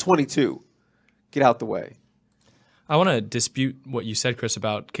 Hit with the 22. Get out the way. I want to dispute what you said, Chris,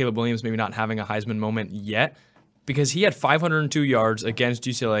 about Caleb Williams maybe not having a Heisman moment yet, because he had 502 yards against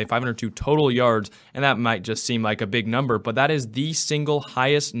UCLA, 502 total yards, and that might just seem like a big number, but that is the single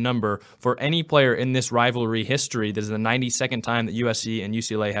highest number for any player in this rivalry history. This is the 92nd time that USC and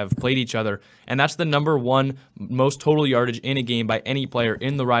UCLA have played each other, and that's the number one most total yardage in a game by any player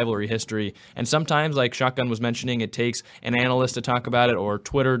in the rivalry history. And sometimes, like Shotgun was mentioning, it takes an analyst to talk about it or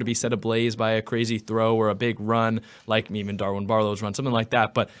Twitter to be set ablaze by a crazy throw or a big run, like even Darwin Barlow's run, something like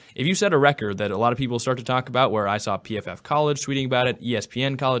that. But if you set a record that a lot of people start to talk about, where I saw PFF College tweeting about it,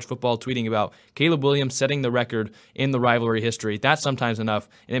 ESPN College Football tweeting about Caleb Williams setting the record in the rivalry history, that's sometimes enough.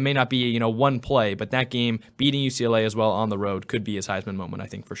 And it may not be, one play, but that game beating UCLA as well on the road could be his Heisman moment, I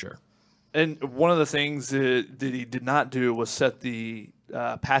think, for sure. And one of the things that he did not do was set the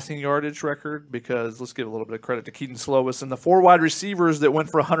passing yardage record, because let's give a little bit of credit to Keaton Slovis and the 4 wide receivers that went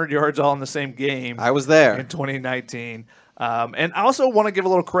for 100 yards all in the same game. I was there in 2019. And I also want to give a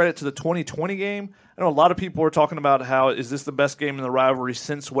little credit to the 2020 game. I know a lot of people are talking about how is this the best game in the rivalry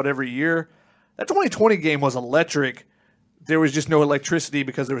since whatever year. That 2020 game was electric. There was just no electricity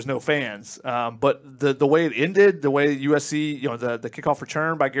because there was no fans. But the way it ended, the way USC, the kickoff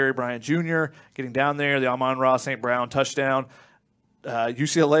return by Gary Bryant Jr., getting down there, the Amon-Ra St. Brown touchdown,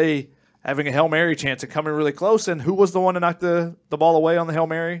 UCLA having a Hail Mary chance and coming really close. And who was the one to knock the ball away on the Hail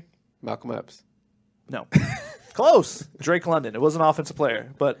Mary? Malcolm Epps. No. Close. Drake London. It was an offensive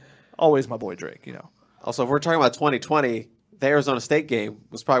player, but always my boy Drake, Also, if we're talking about 2020, the Arizona State game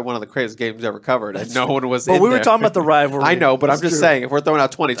was probably one of the craziest games ever covered, and no one was in But we were there. talking about the rivalry. I know, but I'm just true. saying, if we're throwing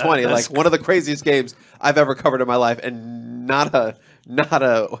out 2020, That's one of the craziest games I've ever covered in my life, and not a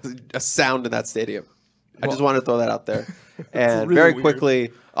sound in that stadium. I just wanted to throw that out there. And really very weird.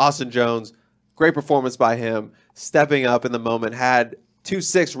 quickly, Austin Jones, great performance by him, stepping up in the moment, had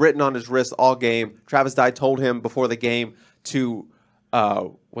 2-6 written on his wrist all game. Travis Dye told him before the game to,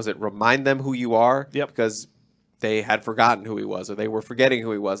 remind them who you are? Yep. Because they had forgotten who he was, or they were forgetting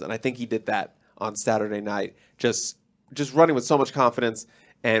who he was. And I think he did that on Saturday night, just running with so much confidence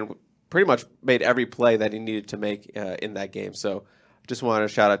and pretty much made every play that he needed to make in that game. So just wanted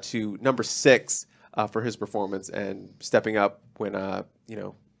to shout out to number 6 for his performance and stepping up when 2-6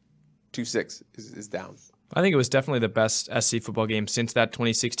 is down. I think it was definitely the best SC football game since that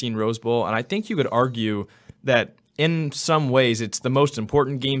 2016 Rose Bowl, and I think you could argue that in some ways it's the most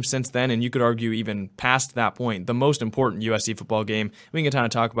important game since then, and you could argue even past that point, the most important USC football game. We can kind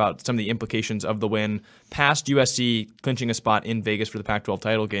of talk about some of the implications of the win past USC clinching a spot in Vegas for the Pac-12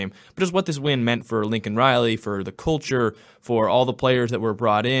 title game, but just what this win meant for Lincoln Riley, for the culture, for all the players that were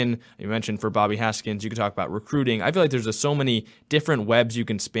brought in. You mentioned for Bobby Haskins, you could talk about recruiting. I feel like there's just so many different webs you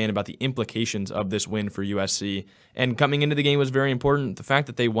can spin about the implications of this win for USC. And coming into the game was very important. The fact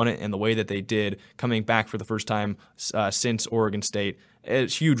that they won it and the way that they did, coming back for the first time since Oregon State,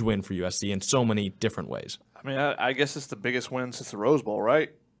 it's a huge win for USC in so many different ways. I mean, I guess it's the biggest win since the Rose Bowl, right?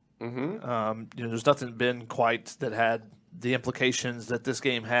 Mm-hmm. There's nothing been quite that had the implications that this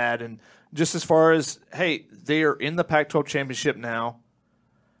game had. And just as far as, hey, they are in the Pac-12 championship now,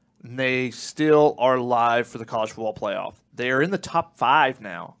 and they still are live for the college football playoff. They are in the top 5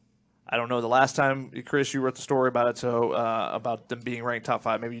 now. I don't know the last time, Chris, you wrote the story about it, so about them being ranked top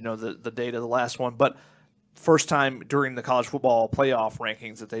 5. Maybe you know the date of the last one, but first time during the college football playoff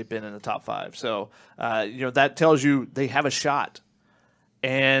rankings that they've been in the top 5. So that tells you they have a shot.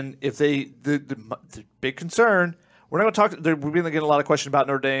 And if the big concern, we're not going to talk. We're going to get a lot of questions about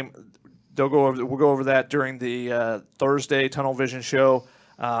Notre Dame. We'll go over that during the Thursday Tunnel Vision show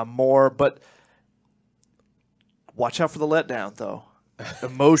more. But watch out for the letdown, though.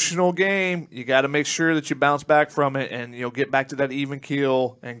 Emotional game. You got to make sure that you bounce back from it and get back to that even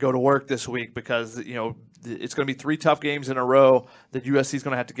keel and go to work this week because it's going to be 3 tough games in a row that USC is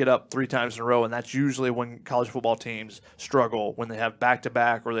going to have to get up 3 times in a row, and that's usually when college football teams struggle, when they have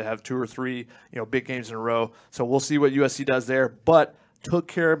back-to-back or they have 2 or 3 big games in a row. So we'll see what USC does there, but took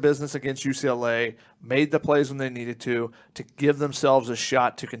care of business against UCLA, made the plays when they needed to give themselves a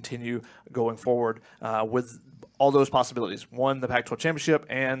shot to continue going forward with all those possibilities. One, the Pac-12 championship,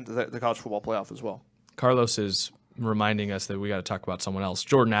 and the college football playoff as well. Carlos is reminding us that we got to talk about someone else.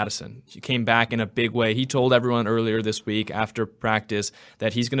 Jordan Addison. He came back in a big way. He told everyone earlier this week after practice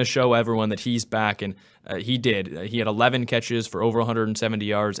that he's going to show everyone that he's back, and he did. He had 11 catches for over 170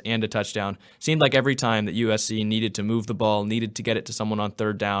 yards and a touchdown. Seemed like every time that USC needed to move the ball, needed to get it to someone on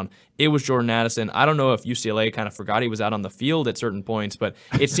third down, it was Jordan Addison. I don't know if UCLA kind of forgot he was out on the field at certain points, but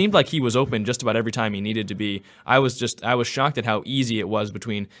it seemed like he was open just about every time he needed to be. I was shocked at how easy it was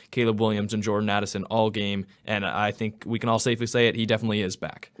between Caleb Williams and Jordan Addison all game, and I think we can all safely say it. He definitely is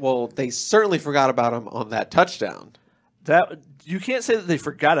back. Well, they certainly forgot about him on that touchdown. That you can't say that they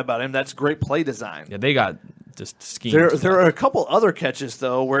forgot about him. That's great play design. Yeah, they got just schemed. There are a couple other catches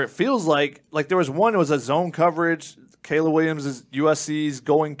though where it feels like there was one. It was a zone coverage. Caleb Williams is USC's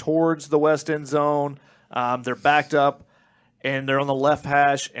going towards the west end zone. They're backed up and they're on the left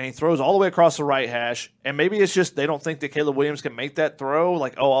hash, and he throws all the way across the right hash. And maybe it's just they don't think that Caleb Williams can make that throw.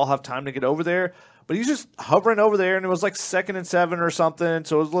 Like, oh, I'll have time to get over there. But he's just hovering over there, and it was like 2nd and 7 or something.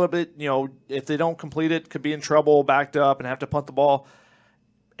 So it was a little bit, if they don't complete it, could be in trouble, backed up, and have to punt the ball.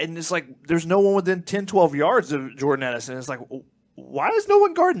 And it's like there's no one within 10, 12 yards of Jordan Addison. It's like, why is no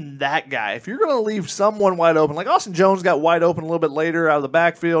one guarding that guy? If you're going to leave someone wide open, like Austin Jones got wide open a little bit later out of the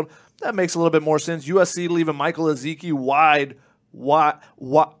backfield, that makes a little bit more sense. USC leaving Michael Ezeki wide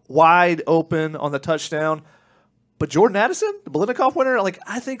open on the touchdown. But Jordan Addison, the Biletnikoff winner,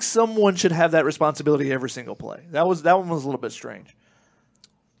 I think someone should have that responsibility every single play. That one was a little bit strange.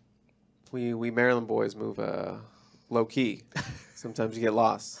 We Maryland boys move low key. Sometimes you get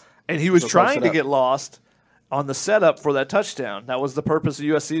lost. And he was So trying close to it get lost on the setup for that touchdown. That was the purpose of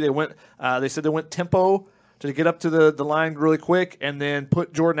USC. They went. They said they went tempo to get up to the line really quick, and then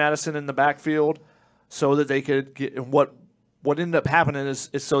put Jordan Addison in the backfield so that they could get. And what ended up happening is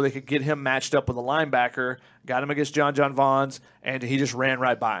so they could get him matched up with a linebacker, got him against John Vaughns, and he just ran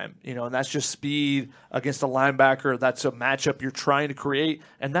right by him. And that's just speed against a linebacker. That's a matchup you're trying to create,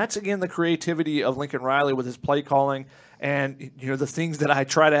 and that's again the creativity of Lincoln Riley with his play calling. And, the things that I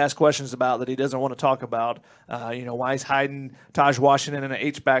try to ask questions about that he doesn't want to talk about, why he's hiding Taj Washington in an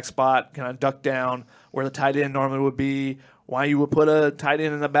H-back spot, kind of ducked down where the tight end normally would be, why you would put a tight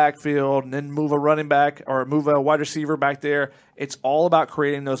end in the backfield and then move a running back or move a wide receiver back there. It's all about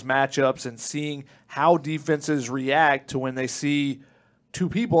creating those matchups and seeing how defenses react to when they see two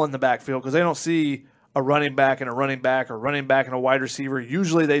people in the backfield, because they don't see a running back and a running back or running back and a wide receiver.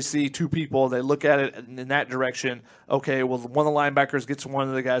 Usually they see two people. They look at it in that direction. Okay, well, one of the linebackers gets one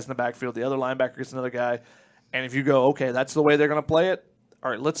of the guys in the backfield. The other linebacker gets another guy. And if you go, okay, that's the way they're going to play it, all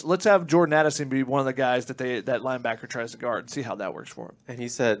right, let's have Jordan Addison be one of the guys that that linebacker tries to guard and see how that works for him. And he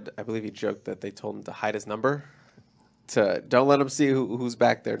said, I believe he joked that they told him to hide his number, to don't let him see who's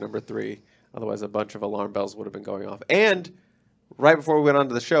back there, number 3. Otherwise, a bunch of alarm bells would have been going off. And right before we went on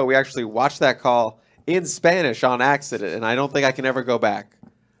to the show, we actually watched that call in Spanish on accident, and I don't think I can ever go back.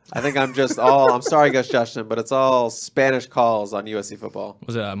 I think I'm just I'm sorry, Gus Justin, but it's all Spanish calls on USC football.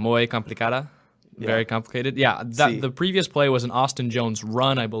 Was it muy complicada? Very complicated. Yeah, the previous play was an Austin Jones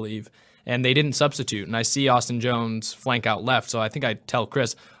run, I believe, and they didn't substitute. And I see Austin Jones flank out left, so I think I tell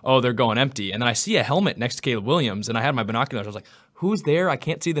Chris, they're going empty. And then I see a helmet next to Caleb Williams, and I had my binoculars. I was like, who's there? I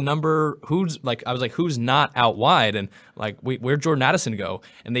can't see the number. Who's not out wide? And where'd Jordan Addison go?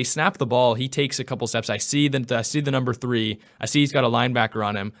 And they snap the ball. He takes a couple steps. I see the number 3. I see he's got a linebacker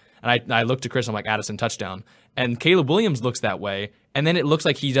on him. And I look to Chris. I'm like, Addison, touchdown. And Caleb Williams looks that way. And then it looks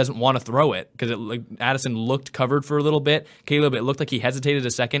like he doesn't want to throw it because Addison looked covered for a little bit. Caleb, it looked like he hesitated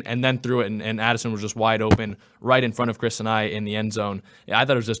a second and then threw it, and Addison was just wide open right in front of Chris and I in the end zone. Yeah, I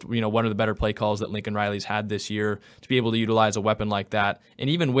thought it was just one of the better play calls that Lincoln Riley's had this year to be able to utilize a weapon like that. And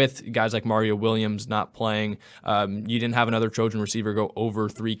even with guys like Mario Williams not playing, you didn't have another Trojan receiver go over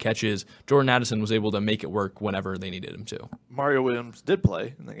 3 catches. Jordan Addison was able to make it work whenever they needed him to. Mario Williams did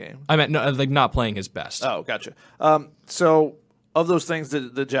play in the game. I meant not playing his best. Oh, gotcha. So of those things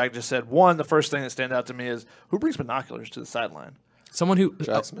that Jack just said, the first thing that stands out to me is who brings binoculars to the sideline? Someone who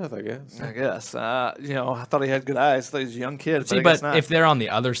Jack Smith, I guess. I thought he had good eyes. I thought he was a young kid. But if they're on the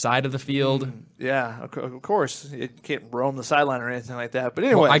other side of the field, of course, you can't roam the sideline or anything like that. But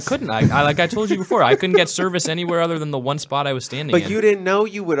anyway, I couldn't. Like I told you before, I couldn't get service anywhere other than the one spot I was standing in. But you didn't know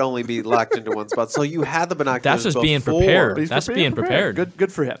you would only be locked into one spot, so you had the binoculars. That's just being prepared. That's being prepared.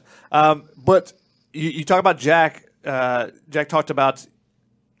 Good for him. But you talk about Jack. Jack talked about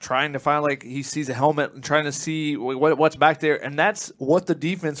trying to find, he sees a helmet and trying to see what's back there, and that's what the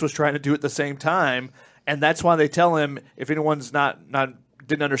defense was trying to do at the same time, and that's why they tell him, if anyone's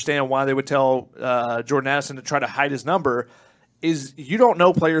didn't understand why they would tell Jordan Addison to try to hide his number, is you don't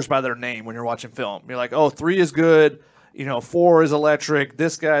know players by their name when you're watching film. You're like, 3 is good, 4 is electric,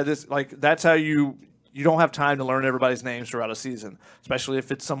 this guy, that's how you don't have time to learn everybody's names throughout a season, especially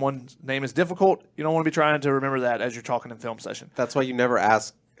if it's someone's name is difficult. You don't want to be trying to remember that as you're talking in film session. That's why you never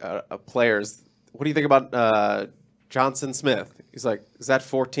ask players, what do you think about Johnson Smith? He's like, is that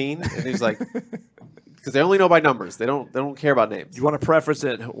 14? And he's like, because they only know by numbers. They don't care about names. You want to preface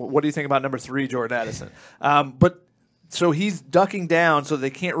it. What do you think about number 3, Jordan Addison? But so he's ducking down so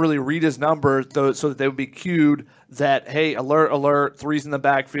they can't really read his number, so that they would be cued that, hey, alert, 3's in the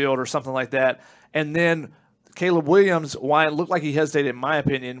backfield or something like that. And then Caleb Williams, why it looked like he hesitated, in my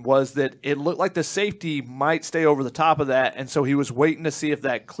opinion, was that it looked like the safety might stay over the top of that, and so he was waiting to see if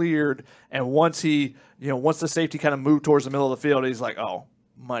that cleared. And once the safety kind of moved towards the middle of the field, he's like,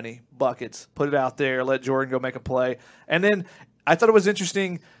 money, buckets, put it out there, let Jordan go make a play. And then I thought it was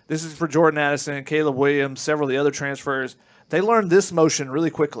interesting. This is for Jordan Addison, Caleb Williams, several of the other transfers. They learned this motion really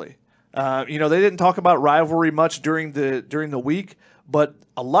quickly. They didn't talk about rivalry much during the week, but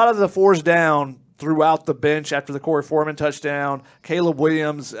a lot of the 4s down throughout the bench after the Corey Foreman touchdown. Caleb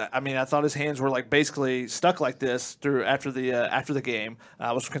Williams, I thought his hands were basically stuck like this after the game.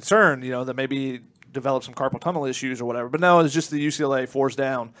 I was concerned, that maybe developed some carpal tunnel issues or whatever. But no, it was just the UCLA 4s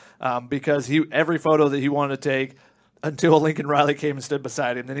down because every photo that he wanted to take until Lincoln Riley came and stood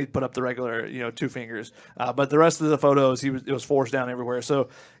beside him, then he'd put up the regular 2 fingers. But the rest of the photos, it was 4s down everywhere. So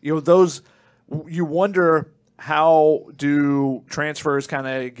those you wonder. How do transfers kind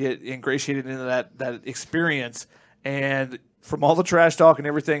of get ingratiated into that experience? And from all the trash talk and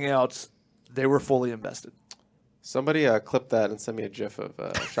everything else, they were fully invested. Somebody clip that and send me a GIF of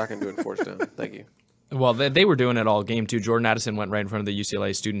Shotgun doing force down. Thank you. Well, they were doing it all game, too. Jordan Addison went right in front of the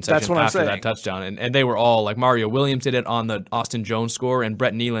UCLA student section after that touchdown. And they were all, like Mario Williams did it on the Austin Jones score, and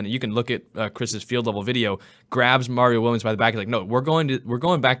Brett Nealon, you can look at Chris's field level video, grabs Mario Williams by the back. He's like, no, we're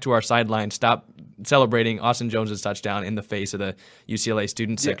going back to our sideline. Stop celebrating Austin Jones' touchdown in the face of the UCLA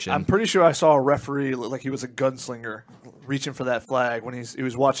student section. I'm pretty sure I saw a referee look like he was a gunslinger reaching for that flag when he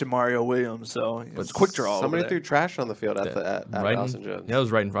was watching Mario Williams. So it was a quick draw. Somebody threw trash on the field at Austin Jones. Yeah, it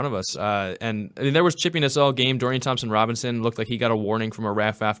was right in front of us. And I mean, there was chippiness all game. Dorian Thompson-Robinson looked like he got a warning from a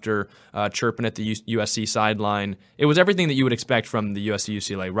ref after chirping at the USC sideline. It was everything that you would expect from the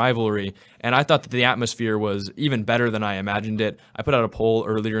USC-UCLA rivalry, and I thought that the atmosphere was even better than I imagined it. I put out a poll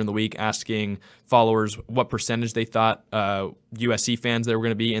earlier in the week asking followers what percentage they thought USC fans there were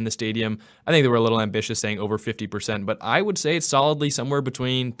going to be in the stadium. I think they were a little ambitious, saying over 50%, but I would say it's solidly somewhere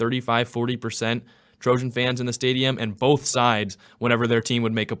between 35-40% Trojan fans in the stadium, and both sides, whenever their team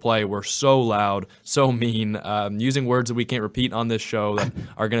would make a play, were so loud, so mean, using words that we can't repeat on this show that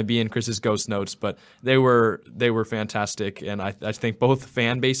are going to be in Chris's ghost notes, but they were fantastic, and I think both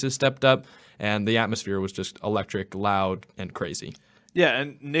fan bases stepped up, and the atmosphere was just electric, loud, and crazy. Yeah,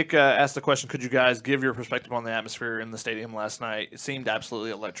 and Nick asked the question, could you guys give your perspective on the atmosphere in the stadium last night? It seemed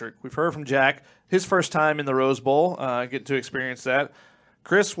absolutely electric. We've heard from Jack, his first time in the Rose Bowl, get to experience that.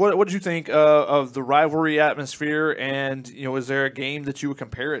 Chris, what did you think of the rivalry atmosphere, and is there a game that you would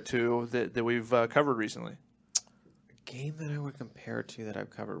compare it to that we've covered recently? A game that I would compare it to that I've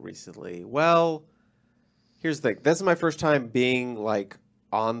covered recently? Well, here's the thing. This is my first time being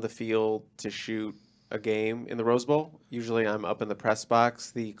on the field to shoot a game in the Rose Bowl. Usually I'm up in the press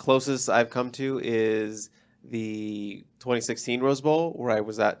box. The closest I've come to is the 2016 Rose Bowl, where I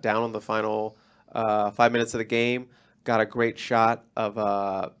was down on the final 5 minutes of the game. Got a great shot of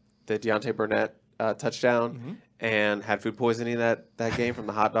the Deontay Burnett touchdown and had food poisoning that game from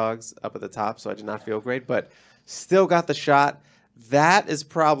the hot dogs up at the top, so I did not feel great, but still got the shot. That is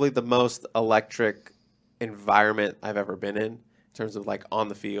probably the most electric environment I've ever been in terms of on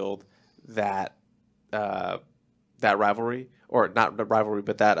the field, that rivalry, or not the rivalry,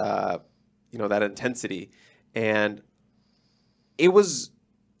 but that that intensity, and it was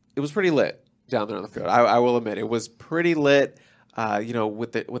pretty lit down there on the field. I will admit it was pretty lit,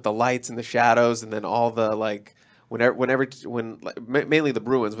 with the lights and the shadows, and then all the mainly the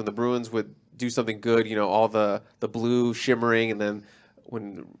Bruins, when the Bruins would do something good, all the blue shimmering, and then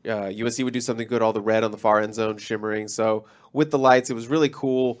when USC would do something good, all the red on the far end zone shimmering. So with the lights, it was really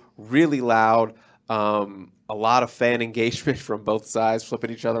cool, really loud, a lot of fan engagement from both sides,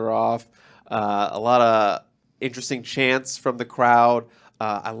 flipping each other off, a lot of interesting chants from the crowd.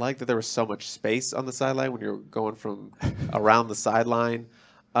 I like that there was so much space on the sideline when you're going from around the sideline.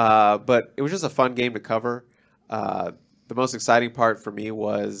 But it was just a fun game to cover. The most exciting part for me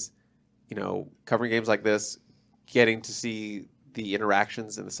was, covering games like this, getting to see the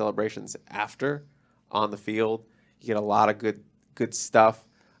interactions and the celebrations after on the field. You get a lot of good stuff.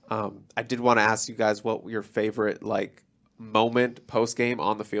 I did want to ask you guys what your favorite moment post game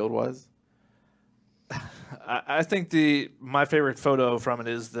on the field was. I think my favorite photo from it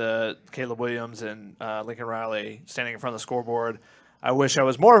is the Caleb Williams and Lincoln Riley standing in front of the scoreboard. I wish I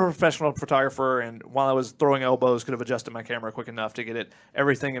was more of a professional photographer, and while I was throwing elbows, could have adjusted my camera quick enough to get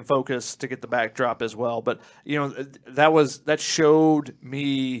everything in focus to get the backdrop as well. But that showed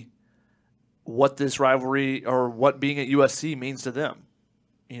me what this rivalry, or what being at USC means to them.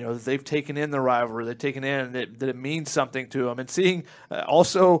 They've taken in the rivalry, they've taken in that it means something to them, and seeing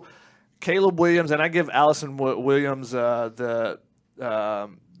also Caleb Williams, and I give Allison Williams, the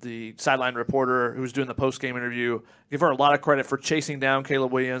sideline reporter who was doing the post-game interview, give her a lot of credit for chasing down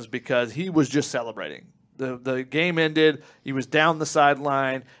Caleb Williams, because he was just celebrating. The game ended. He was down the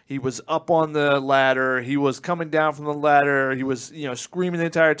sideline. He was up on the ladder. He was coming down from the ladder. He was screaming the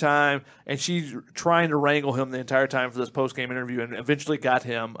entire time, and she's trying to wrangle him the entire time for this post-game interview, and eventually got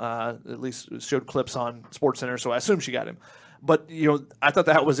him. At least showed clips on SportsCenter, so I assume she got him. But, I thought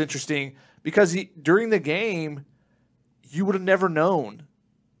that was interesting, because during the game, you would have never known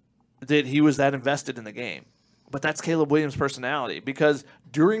that he was that invested in the game. But that's Caleb Williams' personality, because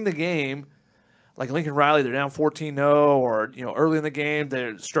during the game, like Lincoln Riley, they're down 14-0, or, early in the game,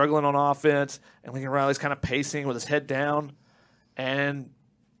 they're struggling on offense, and Lincoln Riley's kind of pacing with his head down, and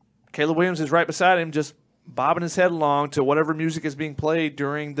Caleb Williams is right beside him, just bobbing his head along to whatever music is being played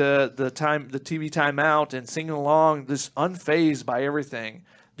during the TV timeout, and singing along, just unfazed by everything,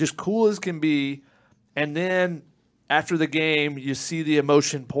 just cool as can be. And then after the game, you see the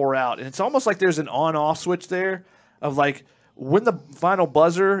emotion pour out, and it's almost like there's an on-off switch there of when the final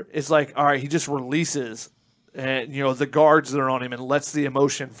buzzer is all right, he just releases and the guards that are on him and lets the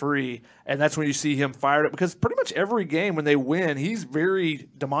emotion free, and that's when you see him fired up. Because pretty much every game when they win, he's very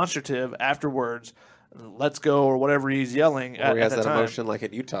demonstrative afterwards. Let's go, or whatever he's yelling. Or he has that time. emotion like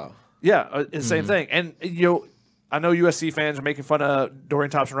at Utah. Yeah, the same thing. And I know USC fans are making fun of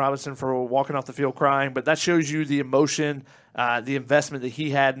Dorian Thompson-Robinson for walking off the field crying, but that shows you the emotion, the investment that he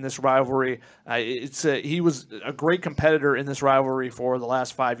had in this rivalry. He was a great competitor in this rivalry for the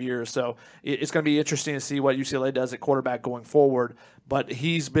last 5 years, so it's going to be interesting to see what UCLA does at quarterback going forward. But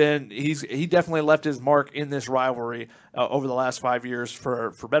he definitely left his mark in this rivalry over the last 5 years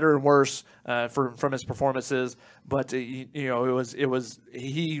for better and worse from his performances. But he was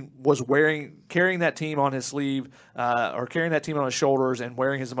carrying that team on his sleeve or carrying that team on his shoulders and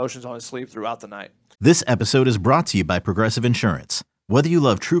wearing his emotions on his sleeve throughout the night. This episode is brought to you by Progressive Insurance. Whether you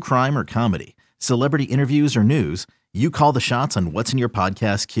love true crime or comedy, celebrity interviews or news, you call the shots on what's in your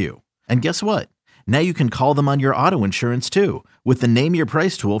podcast queue. And guess what? Now you can call them on your auto insurance too with the Name Your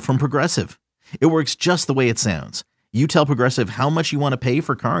Price tool from Progressive. It works just the way it sounds. You tell Progressive how much you want to pay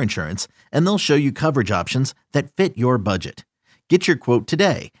for car insurance, and they'll show you coverage options that fit your budget. Get your quote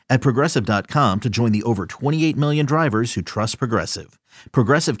today at Progressive.com to join the over 28 million drivers who trust Progressive.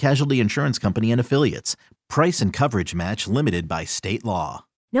 Progressive Casualty Insurance Company and Affiliates. Price and coverage match limited by state law.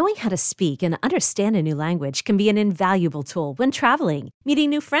 Knowing how to speak and understand a new language can be an invaluable tool when traveling, meeting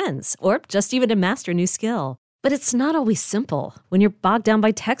new friends, or just even to master a new skill. But it's not always simple when you're bogged down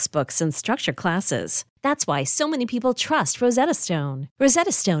by textbooks and structured classes. That's why so many people trust Rosetta Stone.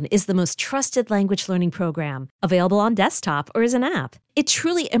 Rosetta Stone is the most trusted language learning program, available on desktop or as an app. It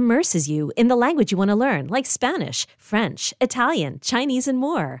truly immerses you in the language you want to learn, like Spanish, French, Italian, Chinese, and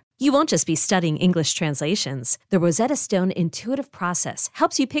more. You won't just be studying English translations. The Rosetta Stone intuitive process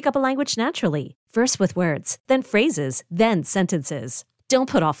helps you pick up a language naturally, first with words, then phrases, then sentences. Don't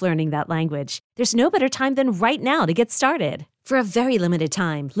put off learning that language. There's no better time than right now to get started. For a very limited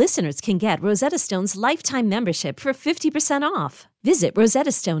time, listeners can get Rosetta Stone's lifetime membership for 50% off. Visit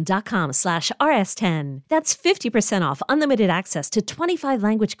rosettastone.com/rs10. That's 50% off unlimited access to 25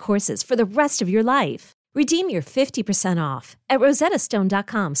 language courses for the rest of your life. Redeem your 50% off at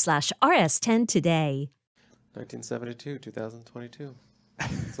rosettastone.com/rs10 today. 1972, 2022.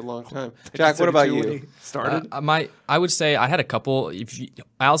 It's a long time. Jack, what about you? Started? I would say I had a couple.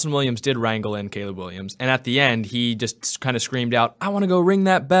 Allison Williams did wrangle in Caleb Williams, and at the end he just kind of screamed out, "I want to go ring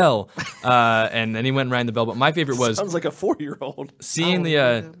that bell," and then he went and rang the bell. But my favorite was sounds like a 4-year-old seeing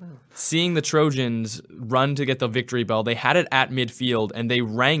the Trojans run to get the victory bell. They had it at midfield, and they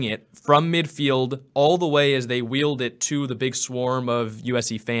rang it from midfield all the way as they wheeled it to the big swarm of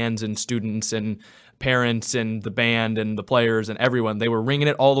USC fans and students and parents and the band and the players and everyone. They were ringing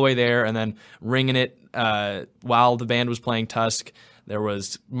it all the way there and then ringing it while the band was playing Tusk. There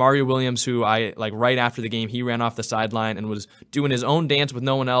was Mario Williams, who right after the game, he ran off the sideline and was doing his own dance with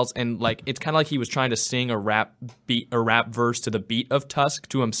no one else. And it's kind of like he was trying to sing a rap verse to the beat of Tusk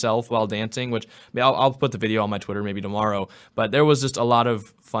to himself while dancing, which I'll put the video on my Twitter maybe tomorrow. But there was just a lot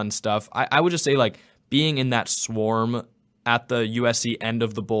of fun stuff. I would just say being in that swarm at the USC end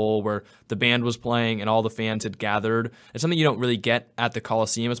of the bowl where the band was playing and all the fans had gathered. It's something you don't really get at the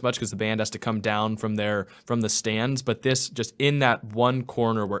Coliseum as much because the band has to come down from the stands. But this, just in that one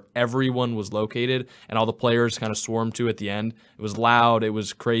corner where everyone was located and all the players kind of swarmed to at the end, it was loud, it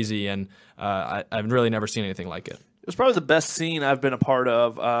was crazy, and I've really never seen anything like it. It was probably the best scene I've been a part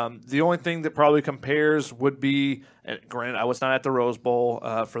of. The only thing that probably compares would be, granted, I was not at the Rose Bowl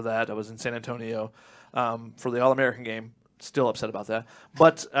for that. I was in San Antonio for the All-American game. Still upset about that.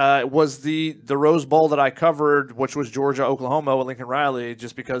 But it was the Rose Bowl that I covered, which was Georgia-Oklahoma with Lincoln Riley,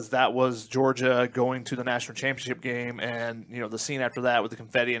 just because that was Georgia going to the national championship game and the scene after that with the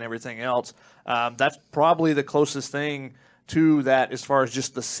confetti and everything else. That's probably the closest thing to that as far as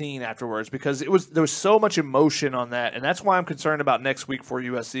just the scene afterwards, because there was so much emotion on that, and that's why I'm concerned about next week for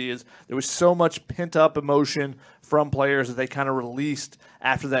USC. Is there was so much pent up emotion from players that they kind of released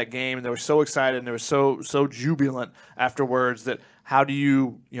after that game, and they were so excited and they were so jubilant afterwards that how do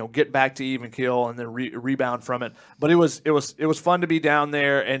you get back to even kill and then rebound from it? But it was fun to be down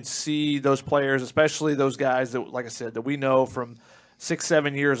there and see those players, especially those guys that, like I said, that we know from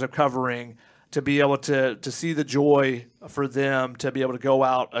 6-7 years of covering, to be able to see the joy for them to be able to go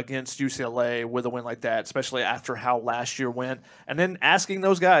out against UCLA with a win like that, especially after how last year went. And then asking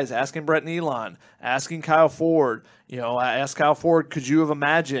those guys, asking Brett Nealon, asking Kyle Ford, I asked Kyle Ford, could you have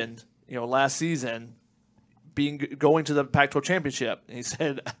imagined, last season going to the Pac-12 championship? And he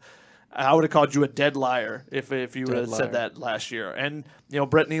said, I would have called you a dead liar if you would have said that last year. And,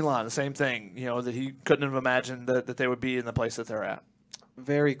 Brett Nealon, the same thing, that he couldn't have imagined that they would be in the place that they're at.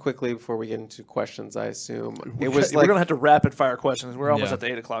 very quickly before we get into questions, I assume. We're going to have to rapid fire questions. We're almost at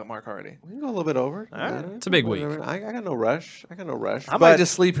the 8 o'clock mark already. We can go a little bit over. All right. It's a big week. I got no rush. I might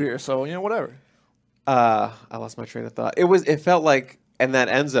just sleep here, so, whatever. I lost my train of thought. It felt like, in that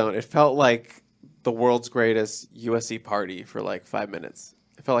end zone, it felt like the world's greatest USC party for like 5 minutes.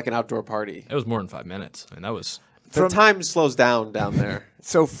 It felt like an outdoor party. It was more than 5 minutes. I mean, that was... The time slows down there.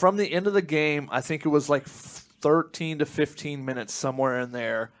 So from the end of the game, I think it was like 13 to 15 minutes, somewhere in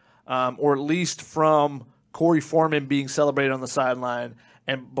there, or at least from Corey Foreman being celebrated on the sideline.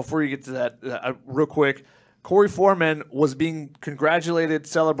 And before you get to that, real quick, Corey Foreman was being congratulated,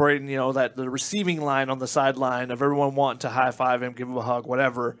 celebrating, that the receiving line on the sideline of everyone wanting to high five him, give him a hug,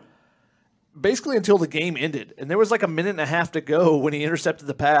 whatever. Basically until the game ended. And there was like a minute and a half to go when he intercepted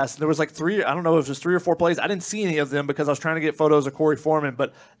the pass. And there was like I don't know if it was 3 or 4 plays. I didn't see any of them because I was trying to get photos of Corey Foreman.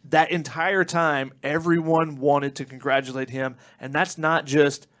 But that entire time, everyone wanted to congratulate him. And that's not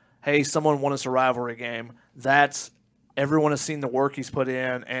just, hey, someone won us a rivalry game. That's everyone has seen the work he's put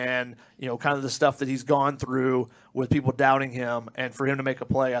in and, kind of the stuff that he's gone through with people doubting him. And for him to make a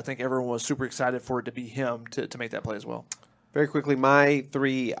play, I think everyone was super excited for it to be him to make that play as well. Very quickly, my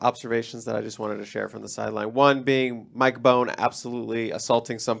 3 observations that I just wanted to share from the sideline. One being Mike Bone absolutely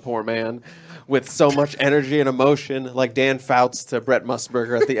assaulting some poor man with so much energy and emotion, like Dan Fouts to Brett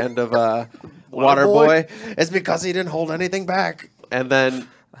Musburger at the end of Waterboy. It's because he didn't hold anything back. And then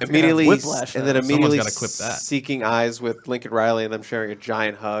immediately seeking eyes with Lincoln Riley and them sharing a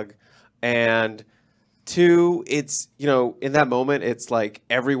giant hug. And 2, it's, in that moment, it's like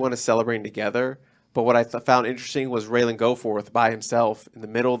everyone is celebrating together. But what I found interesting was Raylan Goforth by himself in the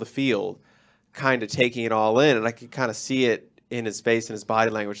middle of the field, kind of taking it all in. And I could kind of see it in his face and his body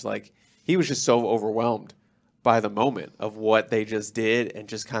language. Like, he was just so overwhelmed by the moment of what they just did and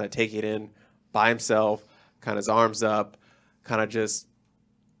just kind of taking it in by himself, kind of his arms up, kind of just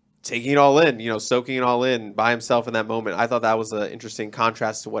taking it all in, soaking it all in by himself in that moment. I thought that was an interesting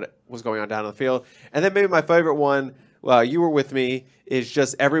contrast to what was going on down the field. And then maybe my favorite one, you were with me, is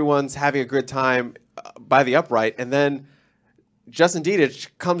just everyone's having a good time by the upright, and then Justin Dedich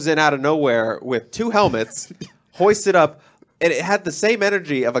comes in out of nowhere with 2 helmets, hoisted up, and it had the same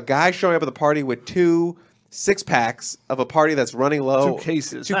energy of a guy showing up at the party with 2 6-packs of a party that's running low. 2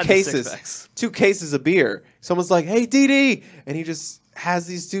 cases. 2 cases. 2 cases of beer. Someone's like, hey, DD! And he just has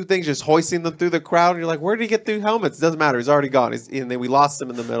these 2 things, just hoisting them through the crowd, and you're like, where did he get 2 helmets? It doesn't matter. He's already gone. And then we lost him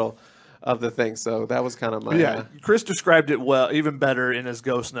in the middle of the thing. So that was kind of my... Chris described it well, even better in his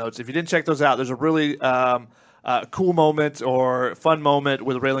Ghost Notes. If you didn't check those out, there's a really cool moment or fun moment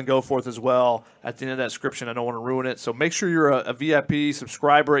with Raylan Goforth as well at the end of that description. I don't want to ruin it. So make sure you're a VIP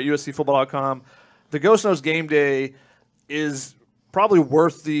subscriber at USCFootball.com. The Ghost Notes game day is probably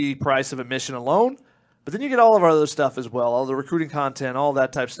worth the price of admission alone. But then you get all of our other stuff as well, all the recruiting content, all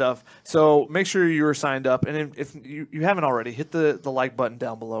that type of stuff. So make sure you're signed up. And if you haven't already, hit the like button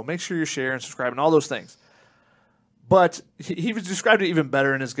down below. Make sure you're sharing, subscribing, all those things. But he described it even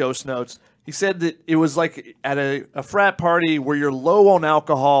better in his Ghost Notes. He said that it was like at a frat party where you're low on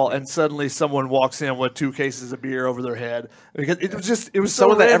alcohol and suddenly someone walks in with 2 cases of beer over their head. Because it was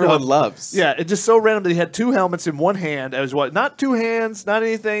someone so that random. everyone loves. Yeah, it's just so random that he had 2 helmets in one hand. It was not 2 hands, not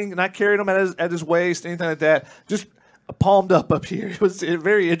anything, not carrying them at his waist, anything like that. Just palmed up here. It was a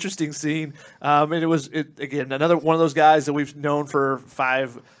very interesting scene. And it was, again, another one of those guys that we've known for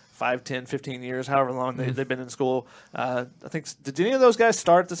 5, 10, 15 years, however long they've been in school. I think, did any of those guys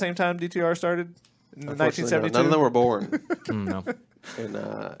start at the same time DTR started in 1972? None of them were born No.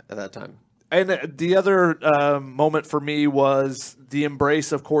 at that time. And the other moment for me was the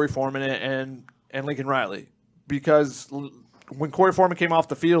embrace of Corey Foreman and Lincoln Riley. Because when Corey Foreman came off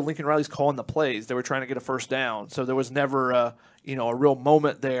the field, Lincoln Riley's calling the plays. They were trying to get a first down. So there was never a real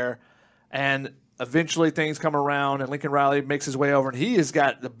moment there. And eventually things come around, and Lincoln Riley makes his way over, and he has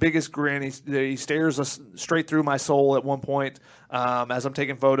got the biggest grin. He stares us straight through my soul at one point as I'm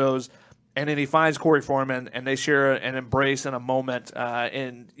taking photos. And then he finds Corey Foreman, and they share an embrace and a moment.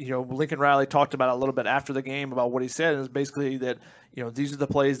 And Lincoln Riley talked about it a little bit after the game about what he said. It was basically that these are the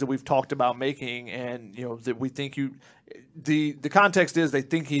plays that we've talked about making, and that we think the context is they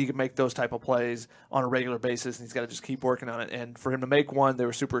think he can make those type of plays on a regular basis, and he's got to just keep working on it. And for him to make one, they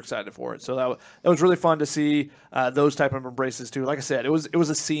were super excited for it. So that was really fun to see those type of embraces too. Like I said, it was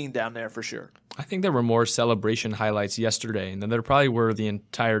a scene down there for sure. I think there were more celebration highlights yesterday than there probably were the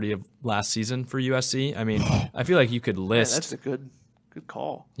entirety of last season for USC. I mean, I feel like you could list. Man, that's a good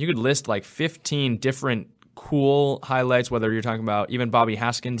call. You could list like 15 different cool highlights, whether you're talking about even Bobby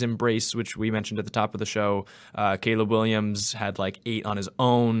Haskins' embrace, which we mentioned at the top of the show. Caleb Williams had like 8 on his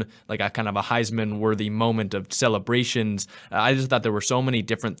own, like a kind of a Heisman-worthy moment of celebrations. I just thought there were so many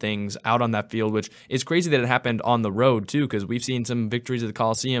different things out on that field, which is crazy that it happened on the road too, because we've seen some victories at the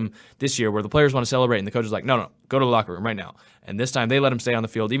Coliseum this year where the players want to celebrate and the coach is like, no, go to the locker room right now. And this time they let him stay on the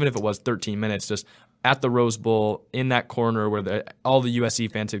field, even if it was 13 minutes, just at the Rose Bowl in that corner where all the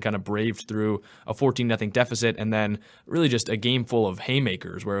USC fans had kind of braved through a 14-0 deficit, and then really just a game full of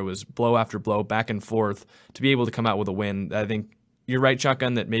haymakers where it was blow after blow, back and forth, to be able to come out with a win. I think you're right,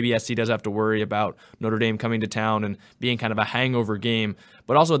 Shotgun, that maybe SC does have to worry about Notre Dame coming to town and being kind of a hangover game.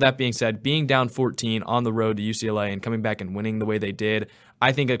 But also, that being said, being down 14 on the road to UCLA and coming back and winning the way they did,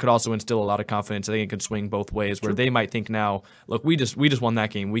 I think it could also instill a lot of confidence. I think it could swing both ways, where they might think now, look, we just won that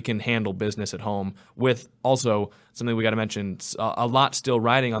game. We can handle business at home, with also something we got to mention, a lot still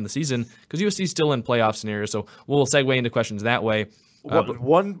riding on the season because USC is still in playoff scenarios. So we'll segue into questions that way.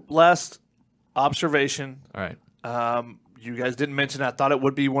 One last observation. All right. You guys didn't mention, I thought it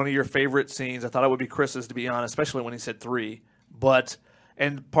would be one of your favorite scenes. I thought it would be Chris's, to be honest, especially when he said 3.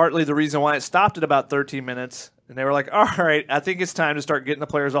 And partly the reason why it stopped at about 13 minutes, and they were like, all right, I think it's time to start getting the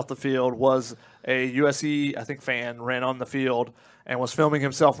players off the field, was a USC, I think, fan ran on the field and was filming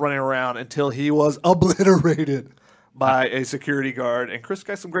himself running around until he was obliterated by a security guard. And Chris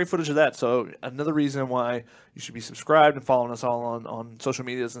got some great footage of that. So another reason why you should be subscribed and following us all on social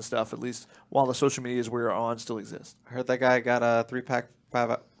medias and stuff, at least while the social medias we're on still exist. I heard that guy got a 3-pack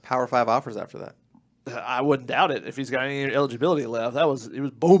Power 5 offers after that. I wouldn't doubt it if he's got any eligibility left. It was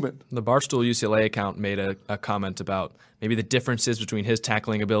booming. The Barstool UCLA account made a comment about maybe the differences between his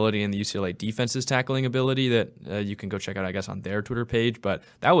tackling ability and the UCLA defense's tackling ability that you can go check out, I guess, on their Twitter page. But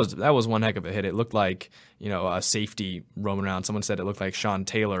that was one heck of a hit. It looked like a safety roaming around. Someone said it looked like Sean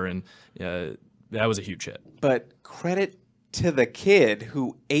Taylor, and that was a huge hit. But credit to the kid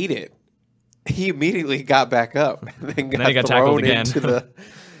who ate it. He immediately got back up and then got tackled thrown again.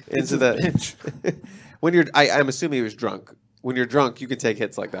 into the bench. When I'm assuming he was drunk. When you're drunk, you can take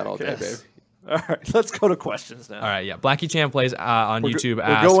hits like that all day, babe. All right, let's go to questions now. All right, yeah. Blackie Chan Plays on YouTube We're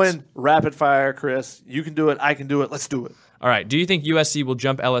asks, going rapid fire, Chris. You can do it. I can do it. Let's do it. all right, do you think USC will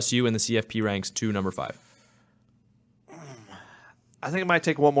jump LSU in the CFP ranks to number 5? I think it might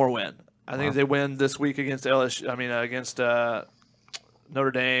take one more win. I think if they win this week against against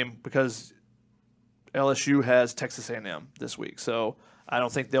Notre Dame, because LSU has Texas A&M this week. So I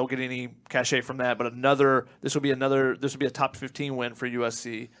don't think they'll get any cachet from that. But this will be a top 15 win for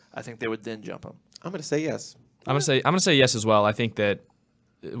USC. I think they would then jump them. I'm going to say yes. I'm gonna say yes as well. I think that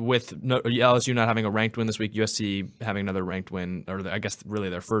with LSU not having a ranked win this week, USC having another ranked win, or I guess really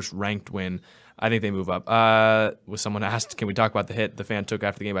their first ranked win, I think they move up. Someone asked, can we talk about the hit the fan took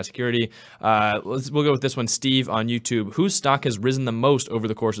after the game by security? We'll go with this one. Steve on YouTube. Whose stock has risen the most over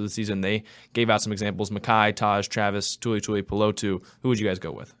the course of the season? They gave out some examples. Makai, Taj, Travis, Tuli, Pelotu. Who would you guys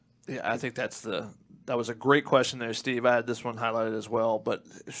go with? Yeah, I think that was a great question there, Steve. I had this one highlighted as well, but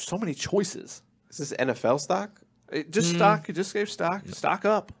there's so many choices. Is this NFL stock? Stock. It just gave stock. Stock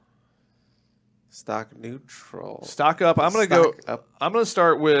up. Stock neutral. Stock up. I'm going to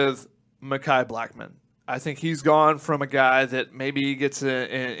start with Makai Blackman. I think he's gone from a guy that maybe gets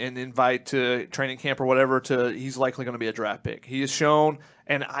an invite to training camp or whatever to he's likely going to be a draft pick. He has shown,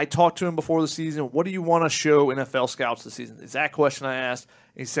 and I talked to him before the season, what do you want to show NFL scouts this season? Is that question I asked.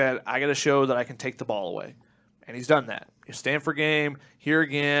 He said, I got to show that I can take the ball away. And he's done that. His Stanford game, here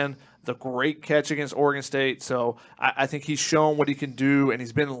again, the great catch against Oregon State. So I think he's shown what he can do, and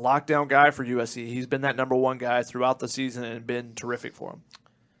he's been a lockdown guy for USC. He's been that number one guy throughout the season and been terrific for him.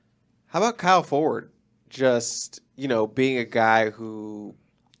 How about Kyle Ford? Just, being a guy who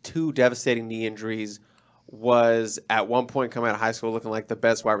 2 devastating knee injuries, was at one point coming out of high school looking like the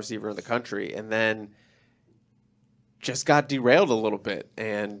best wide receiver in the country, and then just got derailed a little bit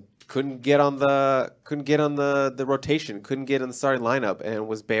and couldn't get on the rotation, couldn't get in the starting lineup, and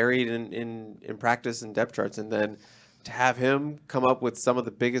was buried in practice and depth charts. And then to have him come up with some of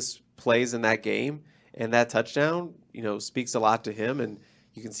the biggest plays in that game and that touchdown, speaks a lot to him. And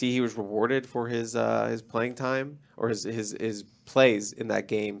you can see he was rewarded for his playing time or his plays in that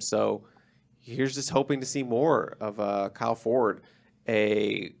game. So here's just hoping to see more of Kyle Ford,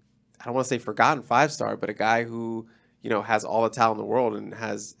 I don't want to say forgotten 5-star, but a guy who has all the talent in the world and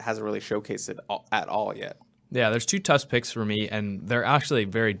hasn't really showcased it at all yet. Yeah, there's two tough picks for me, and they're actually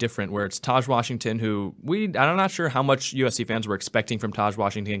very different, where it's Taj Washington, who I'm not sure how much USC fans were expecting from Taj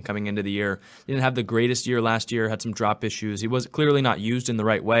Washington coming into the year. He didn't have the greatest year last year, had some drop issues. He was clearly not used in the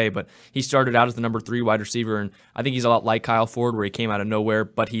right way, but he started out as the number 3 wide receiver, and I think he's a lot like Kyle Ford, where he came out of nowhere,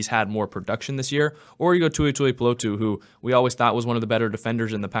 but he's had more production this year. Or you go Tui Tuipulotu, who we always thought was one of the better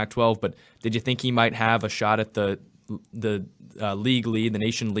defenders in the Pac-12, but did you think he might have a shot at the league lead, the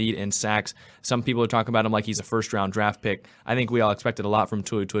nation lead in sacks? Some people are talking about him like he's a first-round draft pick. I think we all expected a lot from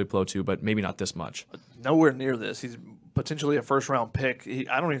Tui Tuipulotu, but maybe not this much. Nowhere near this. He's potentially a first-round pick.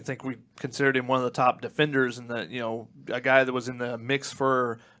 I don't even think we considered him one of the top defenders, and a guy that was in the mix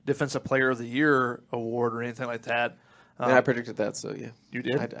for Defensive Player of the Year award or anything like that. And I predicted that, so yeah. You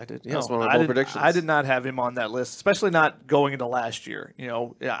did? I did. Yeah, it's one of my bold predictions. I did not have him on that list, especially not going into last year.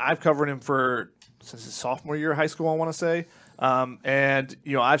 I've covered him since his sophomore year of high school, I want to say. And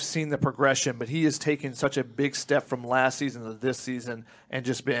I've seen the progression, but he has taken such a big step from last season to this season and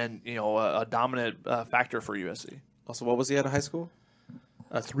just been, a dominant factor for USC. Also, what was he out of high school?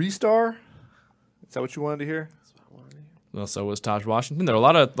 A 3-star? Is that what you wanted to hear? Well, so was Taj Washington. There are a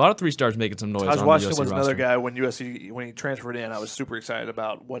lot of 3-stars making some noise. Taj on Washington the USC was roster. another guy when he transferred in. I was super excited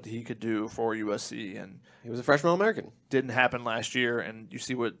about what he could do for USC, and He was a freshman All-American. didn't happen last year. And you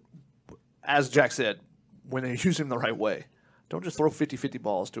see what, as Jack said, when they use him the right way, don't just throw 50-50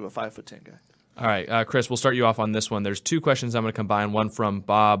 balls to a 5'10" guy. All right, Chris, we'll start you off on this one. There's two questions I'm going to combine. One from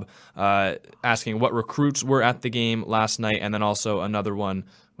Bob asking what recruits were at the game last night, and then also another one,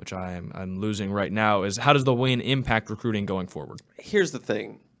 which I'm losing right now, is how does the win impact recruiting going forward? Here's the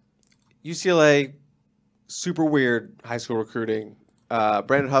thing. UCLA, super weird high school recruiting.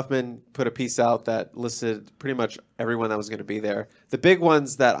 Brandon Huffman put a piece out that listed pretty much everyone that was going to be there. The big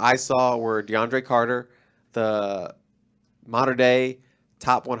ones that I saw were DeAndre Carter, the modern-day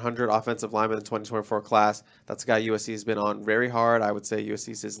top 100 offensive lineman in the 2024 class. That's a guy USC has been on very hard. I would say USC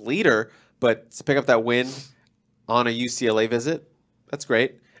is his leader, but to pick up that win on a UCLA visit, that's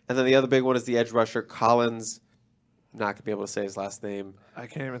great. And then the other big one is the edge rusher, Collins. Not going to be able to say his last name. I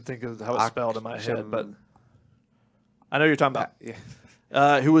can't even think of how it's spelled in my head, but I know you're talking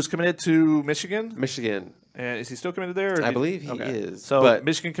about. Who was committed to Michigan? Michigan. And is he still committed there? I believe he is. So but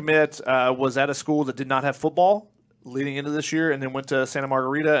Michigan commit was at a school that did not have football leading into this year, and then went to Santa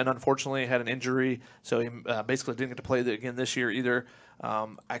Margarita, and unfortunately had an injury, so he basically didn't get to play again this year either.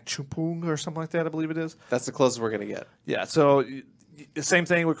 Akchupung or something like that, I believe it is. that's the closest we're going to get. Yeah, so the same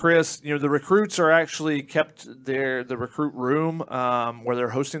thing with Chris. The recruits are actually kept there. The recruit room where they're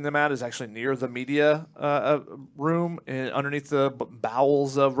hosting them at is actually near the media room underneath the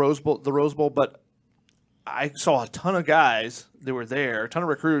bowels of the Rose Bowl. But I saw a ton of guys that were there, a ton of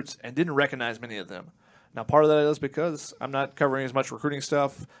recruits, and didn't recognize many of them. Now, part of that is because I'm not covering as much recruiting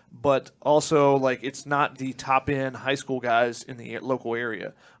stuff, but also it's not the top-end high school guys in the local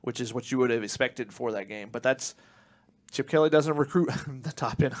area, which is what you would have expected for that game. But that's Chip Kelly doesn't recruit the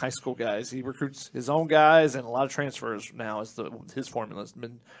top-end high school guys. He recruits his own guys, and a lot of transfers now is his formula has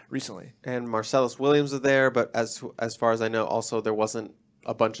been recently. And Marcellus Williams is there, but as far as I know, also there wasn't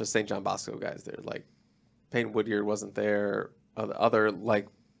a bunch of St. John Bosco guys there. Like Peyton Woodyard wasn't there. Other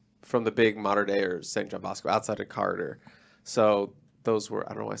from the big modern day or St. John Bosco outside of Carter. So those were,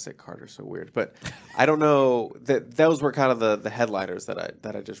 I don't know why I say Carter so weird, but I don't know that those were kind of the headliners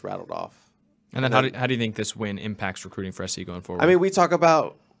that I just rattled off. And then how do you think this win impacts recruiting for SC going forward? I mean, we talk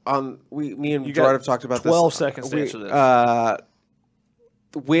about me and Gerard have talked about 12 this. seconds to answer this.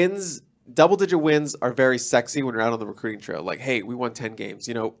 The wins, double-digit wins are very sexy when you're out on the recruiting trail. Like, hey, we won 10 games.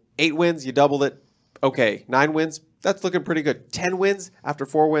 8 wins, you doubled it. Okay, 9 wins, that's looking pretty good. 10 wins after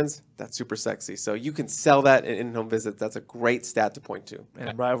 4 wins, that's super sexy. So you can sell that in in-home visits. That's a great stat to point to.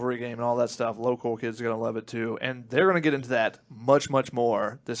 And rivalry game and all that stuff. Local kids are going to love it too. And they're going to get into that much, much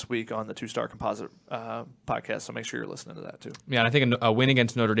more this week on the Two Star Composite podcast. So make sure you're listening to that too. Yeah, and I think a win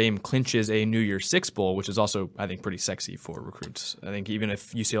against Notre Dame clinches a New Year's Six bowl, which is also, I think, pretty sexy for recruits. I think even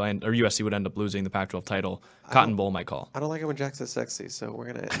if UCLA or USC would end up losing the Pac-12 title, Cotton Bowl might call. I don't like it when Jack says sexy, so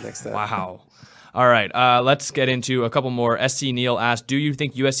we're going to index that. Wow. All right, let's get into a couple more. SC Neal asked, do you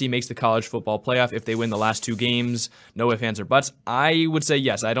think USC makes the college football playoff if they win the last 2 games? No ifs, ands, or buts. I would say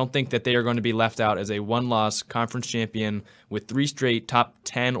yes. I don't think that they are going to be left out as a one-loss conference champion with 3 straight top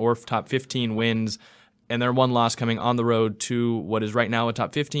 10 or top 15 wins, and their one loss coming on the road to what is right now a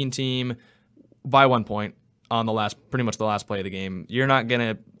top 15 team by 1 point on pretty much the last play of the game. You're not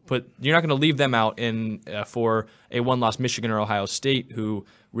going to leave them out for a one-loss Michigan or Ohio State, who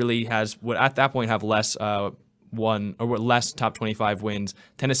really would at that point have less one or less top 25 wins.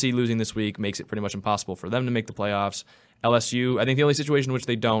 Tennessee losing this week makes it pretty much impossible for them to make the playoffs. LSU, I think the only situation in which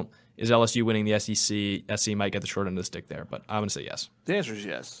they don't is LSU winning the SEC. SC might get the short end of the stick there, but I'm going to say yes. The answer is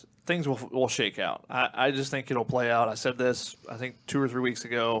yes. Things will shake out. I just think it'll play out. I said this, I think, 2 or 3 weeks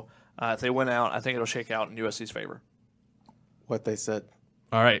ago. If they win out, I think it'll shake out in USC's favor. What they said.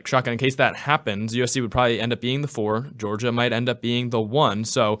 All right, Shotgun, in case that happens, USC would probably end up being the 4. Georgia might end up being the 1.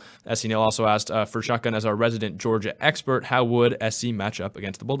 So SC Neil also asked for Shotgun as our resident Georgia expert, how would SC match up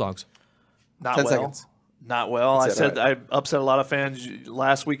against the Bulldogs? Not 10 well. seconds. Not well. That's I upset a lot of fans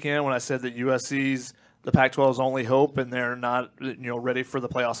last weekend when I said that USC's the Pac-12's only hope, and they're not ready for the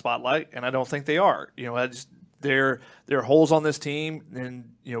playoff spotlight, and I don't think they are. There are holes on this team,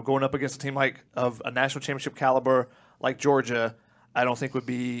 and going up against a team like of a national championship caliber like Georgia, I don't think would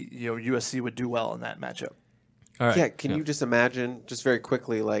be USC would do well in that matchup. All right. Yeah, can you just imagine, just very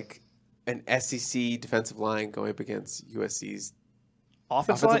quickly, like an SEC defensive line going up against USC's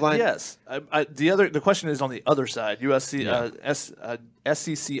offensive line? Yes. The question is on the other side. USC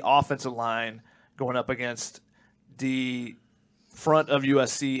SEC offensive line going up against the front of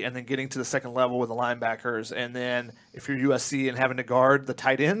USC and then getting to the second level with the linebackers, and then if you're USC and having to guard the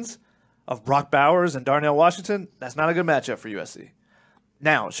tight ends of Brock Bowers and Darnell Washington, that's not a good matchup for USC.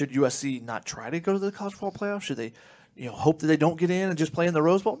 Now, should USC not try to go to the college football playoff? Should they, hope that they don't get in and just play in the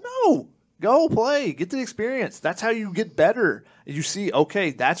Rose Bowl? No, go play, get the experience. That's how you get better. You see, okay,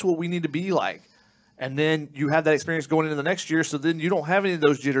 that's what we need to be like, and then you have that experience going into the next year. So then you don't have any of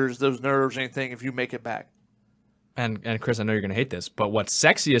those jitters, those nerves, or anything if you make it back. And Chris, I know you're going to hate this, but what's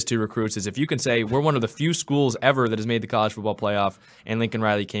sexiest to recruits is if you can say we're one of the few schools ever that has made the college football playoff, and Lincoln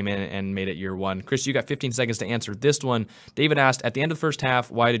Riley came in and made it year 1. Chris, you got 15 seconds to answer this one. David asked, at the end of the first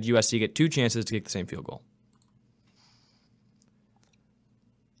half, why did USC get 2 chances to kick the same field goal?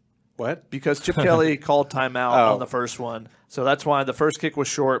 What? Because Chip Kelly called timeout on the first one, so that's why the fird kick was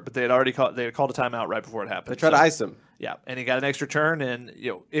short. But they had called a timeout right before it happened. They tried to ice him. Yeah, and he got an extra turn. And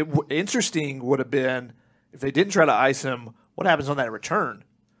interesting would have been if they didn't try to ice him. What happens on that return?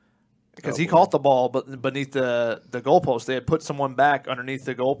 Because he caught the ball, but beneath the goalpost, they had put someone back underneath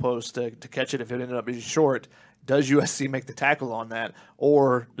the goalpost to catch it if it ended up being short. Does USC make the tackle on that,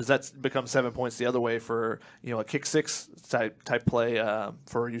 or does that become 7 points the other way for a kick 6 type play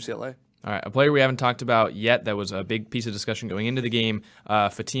for UCLA? All right, a player we haven't talked about yet that was a big piece of discussion going into the game.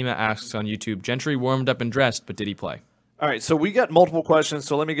 Fatima asks on YouTube, Gentry warmed up and dressed, but did he play? All right, so we got multiple questions,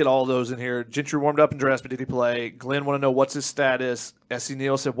 so let me get all those in here. Gentry warmed up and dressed, but did he play? Glenn want to know what's his status. SC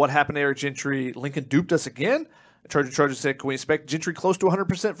Neil said, what happened to Eric Gentry? Lincoln duped us again? Charger said, can we expect Gentry close to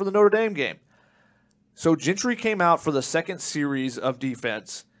 100% for the Notre Dame game? So Gentry came out for the second series of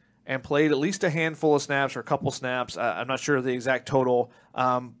defense and played at least a handful of snaps or a couple snaps. I'm not sure of the exact total.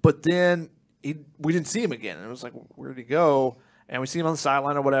 But then we didn't see him again. And it was like, where did he go? And we see him on the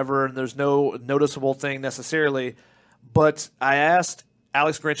sideline or whatever, and there's no noticeable thing necessarily. But I asked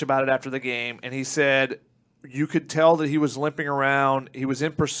Alex Grinch about it after the game, and he said you could tell that he was limping around. He was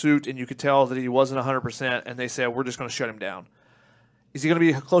in pursuit, and you could tell that he wasn't 100%, and they said, we're just going to shut him down. Is he going to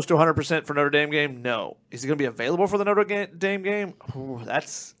be close to 100% for Notre Dame game? No. Is he going to be available for the Notre Dame game? Ooh,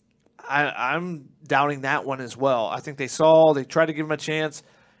 I'm doubting that one as well. I think they tried to give him a chance,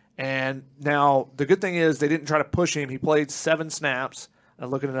 and now the good thing is they didn't try to push him. He played 7 snaps. I'm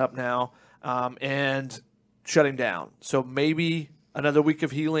looking it up now, and shut him down. So maybe another week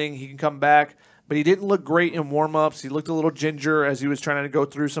of healing, he can come back. But he didn't look great in warm-ups. He looked a little ginger as he was trying to go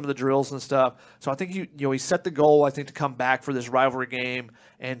through some of the drills and stuff. So I think he set the goal, I think, to come back for this rivalry game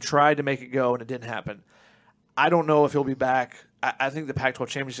and tried to make it go, and it didn't happen. I don't know if he'll be back. I think the Pac-12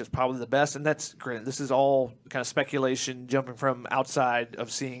 championship is probably the best, and that's great. This is all kind of speculation, jumping from outside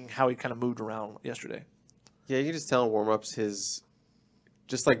of seeing how he kind of moved around yesterday. Yeah, you can just tell in warm-ups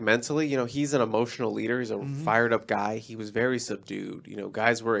just like mentally, he's an emotional leader. He's a fired-up guy. He was very subdued.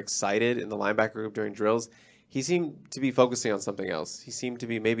 Guys were excited in the linebacker group during drills. He seemed to be focusing on something else. He seemed to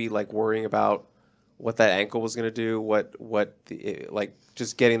be maybe like worrying about what that ankle was going to do,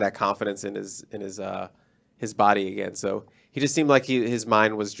 just getting that confidence in his body again. So he just seemed like his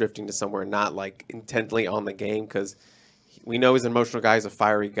mind was drifting to somewhere, not like intently on the game, because we know he's an emotional guy. He's a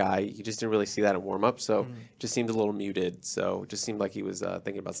fiery guy. You just didn't really see that in warm-up, so it just seemed a little muted. So it just seemed like he was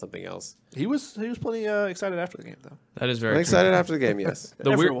thinking about something else. He was plenty excited after the game, though. That is very excited after the game, yes.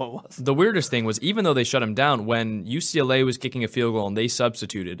 Everyone was. The weirdest thing was, even though they shut him down, when UCLA was kicking a field goal and they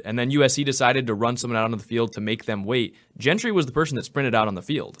substituted, and then USC decided to run someone out onto the field to make them wait, Gentry was the person that sprinted out on the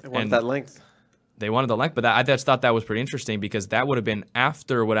field. They wanted that length. they wanted the length, but I just thought that was pretty interesting because that would have been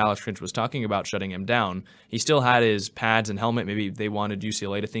after what Alex Grinch was talking about shutting him down. He still had his pads and helmet. Maybe they wanted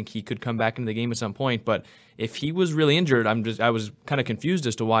UCLA to think he could come back into the game at some point, but if he was really injured, I was kind of confused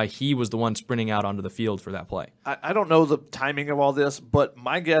as to why he was the one sprinting out onto the field for that play. I don't know the timing of all this, but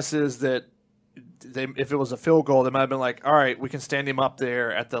my guess is that if it was a field goal, they might have been like, all right, we can stand him up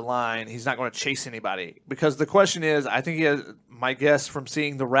there at the line. He's not going to chase anybody. Because the question is, I think he has, my guess from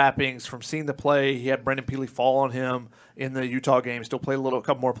seeing the wrappings, from seeing the play, he had Brendan Peely fall on him in the Utah game, still played a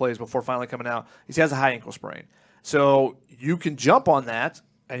couple more plays before finally coming out. He has a high ankle sprain. So you can jump on that,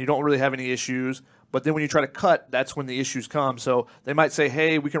 and you don't really have any issues. But then when you try to cut, that's when the issues come. So they might say,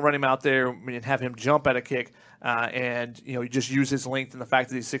 hey, we can run him out there and have him jump at a kick. And you just use his length and the fact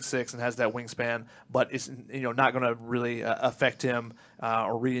that he's 6'6" and has that wingspan, but it's not going to really affect him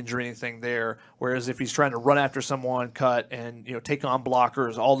or re-injure anything there. Whereas if he's trying to run after someone, cut, and take on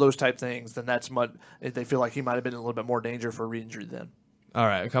blockers, all those type things, then they feel like he might have been in a little bit more danger for re-injury then. All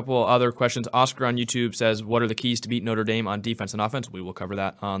right, a couple other questions. Oscar on YouTube says, what are the keys to beat Notre Dame on defense and offense? We will cover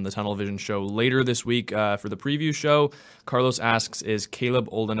that on the Tunnel Vision show later this week for the preview show. Carlos asks, is Caleb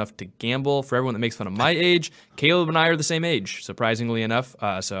old enough to gamble? For everyone that makes fun of my age, Caleb and I are the same age, surprisingly enough.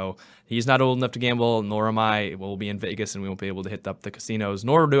 So he's not old enough to gamble, nor am I. We'll be in Vegas, and we won't be able to hit up the casinos,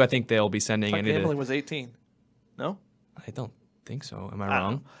 nor do I think they'll be sending any. Gambling was 18. No? I don't think so. Am I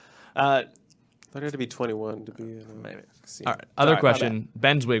wrong? I thought you had to be 21 to be maybe. All right. Other question.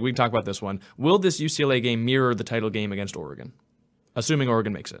 Ben Zwig, we can talk about this one. Will this UCLA game mirror the title game against Oregon? Assuming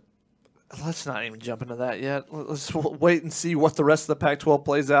Oregon makes it. Let's not even jump into that yet. Let's wait and see what the rest of the Pac-12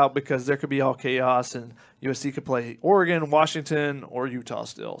 plays out, because there could be all chaos, and USC could play Oregon, Washington, or Utah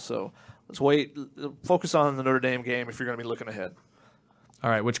still. So let's wait. Focus on the Notre Dame game if you're going to be looking ahead. All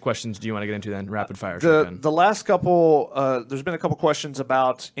right, which questions do you want to get into then? Rapid fire. The last couple, there's been a couple questions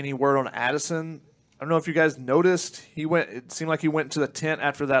about any word on Addison. I don't know if you guys noticed. It seemed like he went to the tent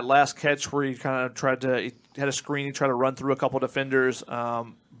after that last catch where he kind of he had a screen, he tried to run through a couple defenders.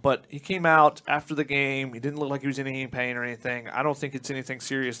 But he came out after the game. He didn't look like he was in any pain or anything. I don't think it's anything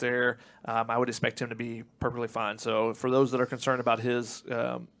serious there. I would expect him to be perfectly fine. So for those that are concerned about his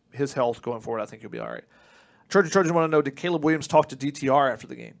health going forward, I think he'll be all right. Trojans want to know, did Caleb Williams talk to DTR after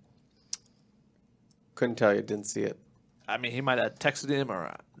the game? Couldn't tell you. Didn't see it. I mean, he might have texted him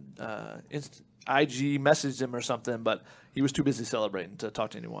or IG messaged him or something, but he was too busy celebrating to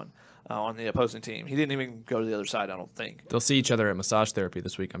talk to anyone on the opposing team. He didn't even go to the other side, I don't think. They'll see each other at massage therapy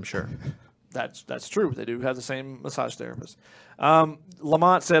this week, I'm sure. That's true. They do have the same massage therapist.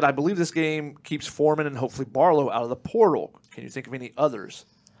 Lamont said, I believe this game keeps Foreman and hopefully Barlow out of the portal. Can you think of any others?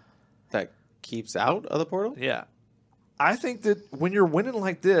 That keeps out of the portal? Yeah. I think that when you're winning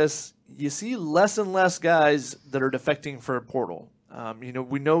like this, you see less and less guys that are defecting for a portal.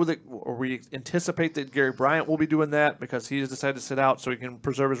 We know that, or we anticipate that Gary Bryant will be doing that because he has decided to sit out so he can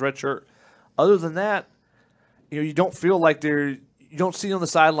preserve his red shirt. Other than that, you don't feel like you don't see on the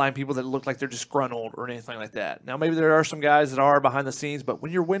sideline people that look like they're disgruntled or anything like that. Now, maybe there are some guys that are behind the scenes, but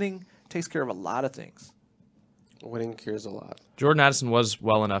when you're winning, it takes care of a lot of things. Winning cures a lot. Jordan Addison was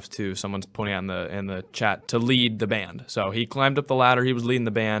well enough to, someone's pointing out in the chat, to lead the band. So he climbed up the ladder. He was leading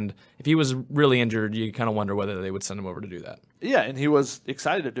the band. If he was really injured, you kind of wonder whether they would send him over to do that. Yeah, and he was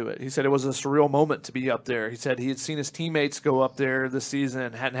excited to do it. He said it was a surreal moment to be up there. He said he had seen his teammates go up there this season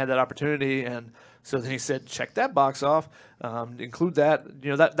and hadn't had that opportunity. And so then he said, check that box off, include that.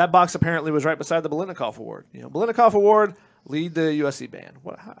 That box apparently was right beside the Biletnikoff Award. Biletnikoff Award, lead the USC band.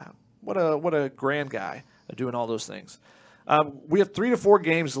 What a grand guy. Doing all those things. We have 3 to 4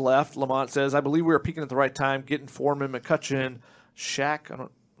 games left, Lamont says. I believe we were peaking at the right time, getting Foreman, McCutcheon, Shaq. I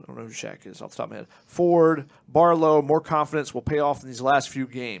don't know who Shaq is off the top of my head. Ford, Barlow, more confidence will pay off in these last few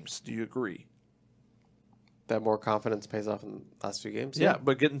games. Do you agree? That more confidence pays off in the last few games? Yeah,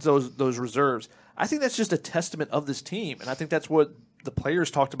 but getting those reserves. I think that's just a testament of this team, and I think that's what the players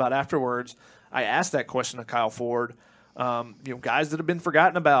talked about afterwards. I asked that question to Kyle Ford. Guys that have been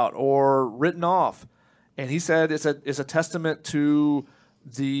forgotten about or written off. And he said it's a testament to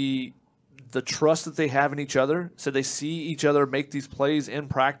the trust that they have in each other. So they see each other make these plays in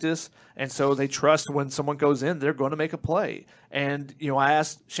practice, and so they trust when someone goes in, they're going to make a play. And I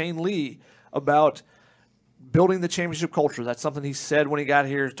asked Shane Lee about building the championship culture. That's something he said when he got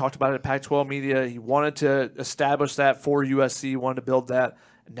here. Talked about it at Pac-12 media. He wanted to establish that for USC. Wanted to build that.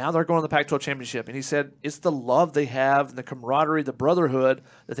 Now they're going to the Pac-12 championship. And he said it's the love they have and the camaraderie, the brotherhood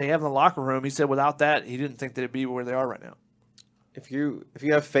that they have in the locker room. He said without that, he didn't think they'd be where they are right now. If you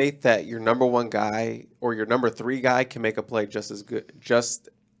have faith that your number 1 guy or your number 3 guy can make a play just as good,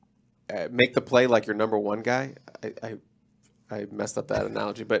 make the play like your number 1 guy, I I messed up that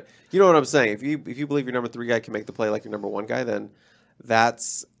analogy, but you know what I'm saying. If you believe your number 3 guy can make the play like your number 1 guy, then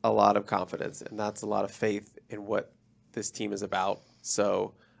that's a lot of confidence and that's a lot of faith in what this team is about.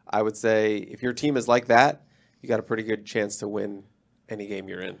 So I would say if your team is like that, you got a pretty good chance to win any game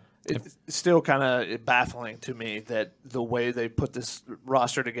you're in. It's still kind of baffling to me that the way they put this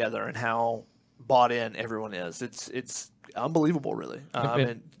roster together and how bought in everyone is. It's unbelievable, really.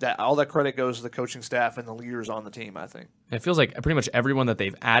 And that all that credit goes to the coaching staff and the leaders on the team, I think. It feels like pretty much everyone that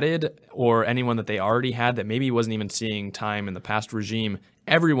they've added or anyone that they already had that maybe wasn't even seeing time in the past regime,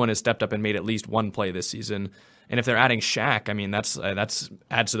 everyone has stepped up and made at least one play this season. And if they're adding Shaq, I mean, that's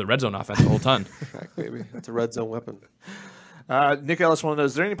adds to the red zone offense a whole ton. Shaq, baby. That's a red zone weapon. Nick Ellis wanted to know,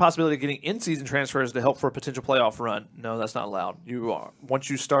 is there any possibility of getting in-season transfers to help for a potential playoff run? No, that's not allowed. Once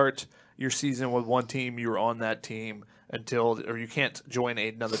you start your season with one team, you're on that team or you can't join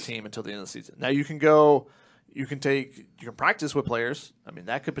another team until the end of the season. Now you can practice with players. I mean,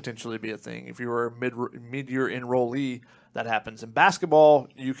 that could potentially be a thing. If you were a mid-year enrollee, that happens. In basketball,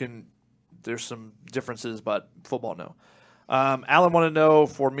 there's some differences, but football, no. Alan wanted to know,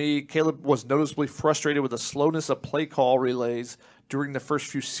 for me, Caleb was noticeably frustrated with the slowness of play call relays during the first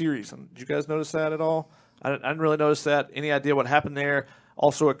few series. Did you guys notice that at all? I didn't really notice that. Any idea what happened there?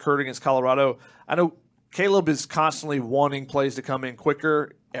 Also occurred against Colorado. I know Caleb is constantly wanting plays to come in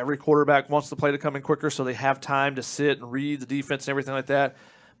quicker. Every quarterback wants the play to come in quicker so they have time to sit and read the defense and everything like that.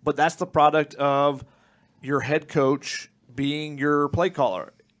 But that's the product of your head coach being your play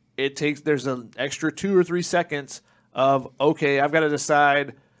caller. There's an extra 2 or 3 seconds of, okay, I've got to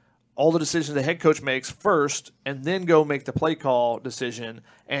decide all the decisions the head coach makes first and then go make the play call decision.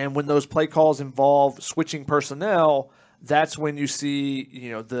 And when those play calls involve switching personnel, that's when you see,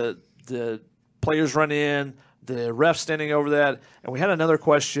 the players run in, the ref standing over that. And we had another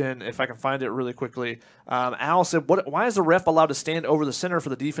question, if I can find it really quickly. Al said, why is the ref allowed to stand over the center for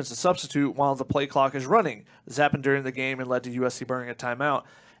the defensive substitute while the play clock is running? This happened during the game and led to USC burning a timeout.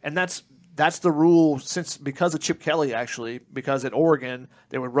 And that's the rule because of Chip Kelly, actually, because at Oregon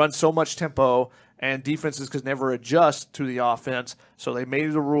they would run so much tempo and defenses could never adjust to the offense. So they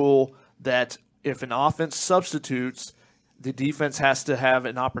made the rule that if an offense substitutes, the defense has to have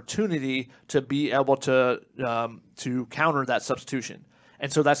an opportunity to be able to counter that substitution.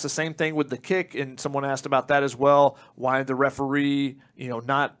 And so that's the same thing with the kick. And someone asked about that as well. Why did the referee,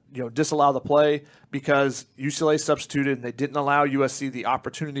 not disallow the play? Because UCLA substituted and they didn't allow USC the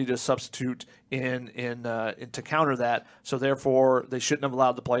opportunity to substitute in to counter that. So therefore, they shouldn't have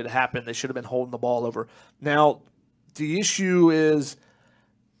allowed the play to happen. They should have been holding the ball over. Now, the issue is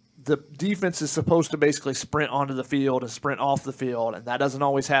the defense is supposed to basically sprint onto the field and sprint off the field, and that doesn't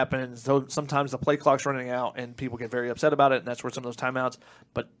always happen. So sometimes the play clock's running out, and people get very upset about it, and that's where some of those timeouts.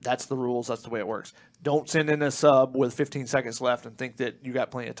 But that's the rules. That's the way it works. Don't send in a sub with 15 seconds left and think that you got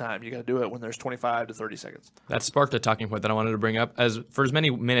plenty of time. You got to do it when there's 25 to 30 seconds. That sparked a talking point that I wanted to bring up. For as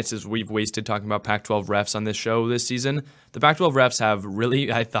many minutes as we've wasted talking about Pac-12 refs on this show this season, the Pac-12 refs have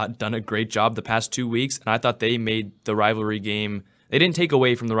really, I thought, done a great job the past 2 weeks, and I thought they made the rivalry game. They didn't take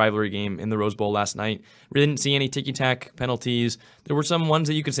away from the rivalry game in the Rose Bowl last night. We didn't see any ticky-tack penalties. There were some ones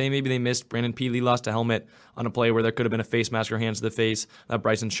that you could say maybe they missed. Brandon Peely lost a helmet on a play where there could have been a face mask or hands to the face.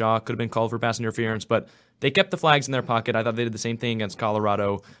 Bryson Shaw could have been called for pass interference, but they kept the flags in their pocket. I thought they did the same thing against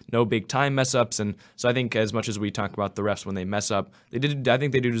Colorado. No big time mess-ups, and so I think as much as we talk about the refs when they mess up, I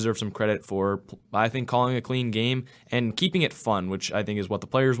think they do deserve some credit for, calling a clean game and keeping it fun, which I think is what the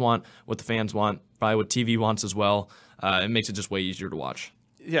players want, what the fans want, probably what TV wants as well. It makes it just way easier to watch.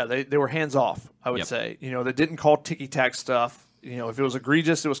 Yeah, they were hands off, I would say. They didn't call ticky-tack stuff. If it was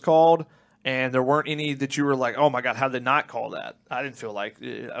egregious, it was called. And there weren't any that you were like, oh, my God, how did they not call that? I didn't feel like –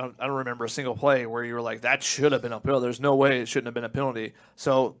 I don't remember a single play where you were like, that should have been a penalty. There's no way it shouldn't have been a penalty.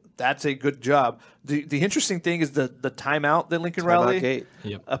 So that's a good job. The interesting thing is the timeout that Lincoln Riley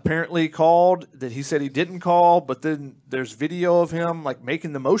apparently called that he said he didn't call, but then there's video of him like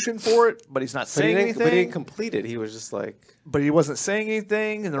making the motion for it, but he's not saying anything. But he didn't complete it. He was just like – But he wasn't saying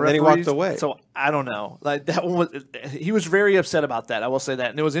anything, and then he walked away. So I don't know. Like that one he was very upset about that. I will say that,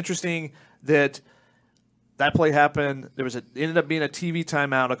 and it was interesting that play happened. Ended up being a TV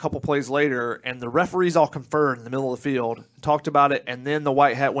timeout a couple plays later, and the referees all conferred in the middle of the field, talked about it, and then the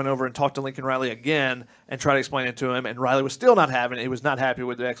white hat went over and talked to Lincoln Riley again and tried to explain it to him, and Riley was still not having it. He was not happy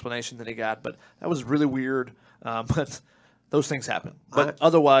with the explanation that he got, but that was really weird. But those things happen. But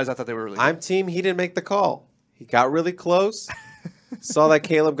otherwise, I thought they were really good. I'm team he didn't make the call. He got really close, saw that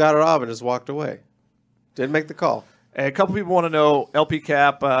Caleb got it off, and just walked away. Didn't make the call. A couple people want to know, LP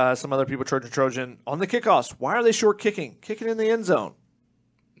Cap, some other people, Trojan, on the kickoffs, why are they short kicking in the end zone?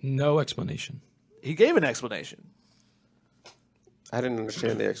 No explanation. He gave an explanation. I didn't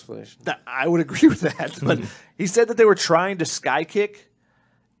understand the explanation. I would agree with that. But he said that they were trying to sky kick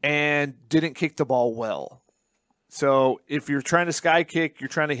and didn't kick the ball well. So if you're trying to sky kick, you're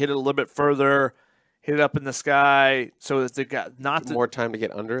trying to hit it a little bit further, hit it up in the sky so that they got more time to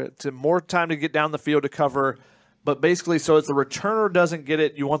get under it. More time to get down the field to cover. But basically, so if the returner doesn't get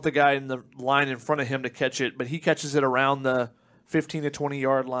it, you want the guy in the line in front of him to catch it, but he catches it around the 15 to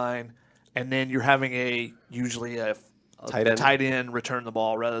 20-yard line, and then you're having usually a tight end return the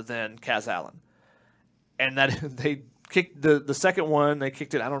ball rather than Kaz Allen. And that they kicked the second one, they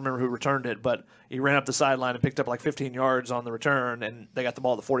kicked it, I don't remember who returned it, but he ran up the sideline and picked up like 15 yards on the return, and they got the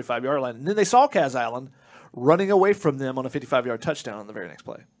ball at the 45-yard line. And then they saw Kaz Allen running away from them on a 55-yard touchdown on the very next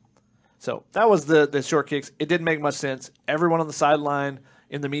play. So that was the short kicks. It didn't make much sense. Everyone on the sideline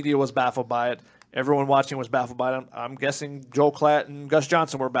in the media was baffled by it. Everyone watching was baffled by it. I'm guessing Joel Klatt and Gus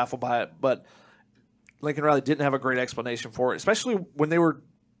Johnson were baffled by it. But Lincoln Riley didn't have a great explanation for it, especially when they were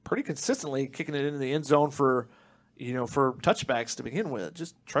pretty consistently kicking it into the end zone for touchbacks to begin with.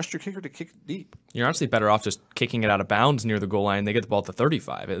 Just trust your kicker to kick deep. You're honestly better off just kicking it out of bounds near the goal line. They get the ball at the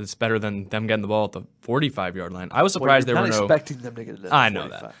 35. It's better than them getting the ball at the 45-yard line. I was surprised there were no. Expecting them to get it. I know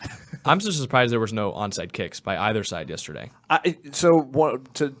that. I'm just surprised there was no onside kicks by either side yesterday.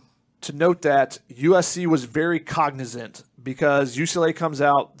 To note that USC was very cognizant because UCLA comes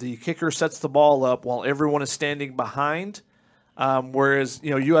out, the kicker sets the ball up while everyone is standing behind. Whereas,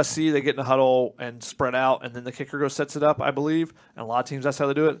 USC, they get in a huddle and spread out, and then the kicker sets it up, I believe. And a lot of teams, that's how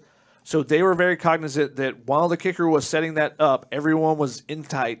they do it. So they were very cognizant that while the kicker was setting that up, everyone was in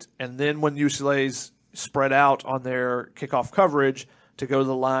tight. And then when UCLA's spread out on their kickoff coverage to go to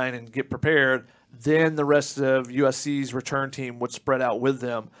the line and get prepared, then the rest of USC's return team would spread out with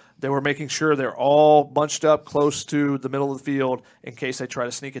them. They were making sure they're all bunched up close to the middle of the field in case they try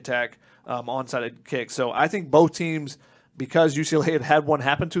to sneak attack onside kick. So I think both teams, because UCLA had one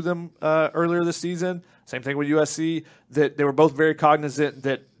happen to them earlier this season, same thing with USC, that they were both very cognizant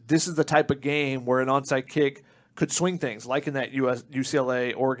that this is the type of game where an onside kick could swing things, like in that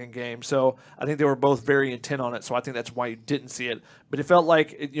UCLA-Oregon game. So I think they were both very intent on it, so I think that's why you didn't see it. But it felt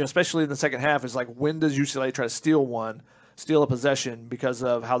like, especially in the second half, is like, when does UCLA try to steal a possession because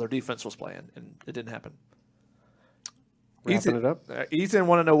of how their defense was playing? And it didn't happen. Wrapping it up. Ethan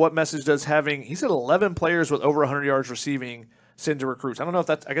wanted to know what message does having, he said 11 players with over 100 yards receiving send to recruits. I don't know if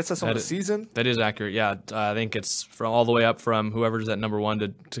that's, I guess that's on the season. That is accurate, yeah. I think it's from all the way up from whoever's at number one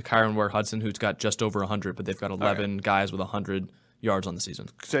to Kyron Ware-Hudson, who's got just over 100, but they've got 11 guys with 100 yards on the season.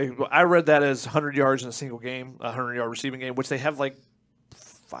 So I read that as 100 yards in a single game, a 100-yard receiving game, which they have like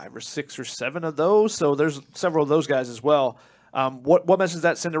 5 or 6 or 7 of those. So there's several of those guys as well. What message does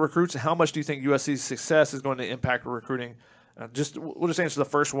that send to recruits, and how much do you think USC's success is going to impact recruiting? We'll just answer the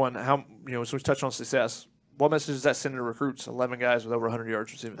first one. So we touched on success. What message does that send to recruits? 11 guys with over 100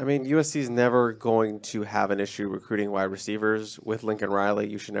 yards receiving. I mean, USC is never going to have an issue recruiting wide receivers with Lincoln Riley.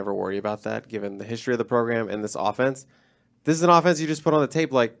 You should never worry about that, given the history of the program and this offense. This is an offense you just put on the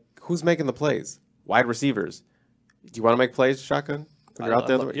tape. Like, who's making the plays? Wide receivers. Do you want to make plays, shotgun? When you're out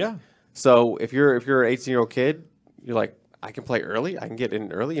there, yeah. So if you're an 18-year-old kid, you're like, I can play early. I can get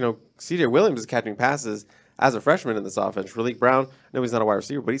in early. C.J. Williams is catching passes as a freshman in this offense. Raleek Brown, no, he's not a wide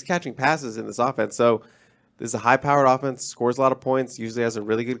receiver, but he's catching passes in this offense. So this is a high-powered offense, scores a lot of points, usually has a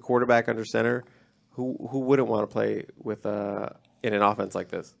really good quarterback under center. Who wouldn't want to play with in an offense like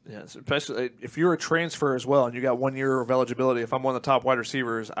this? Yeah, especially if you're a transfer as well and you got 1 year of eligibility. If I'm one of the top wide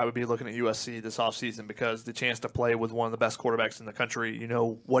receivers, I would be looking at USC this offseason because the chance to play with one of the best quarterbacks in the country,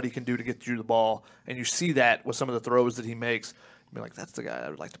 what he can do to get you the ball, and you see that with some of the throws that he makes. You'd be like, that's the guy I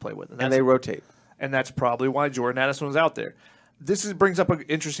would like to play with. And they rotate. And that's probably why Jordan Addison was out there. This brings up an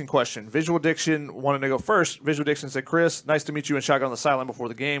interesting question. Visual Diction wanted to go first. Visual Diction said, Chris, nice to meet you in shotgun on the sideline before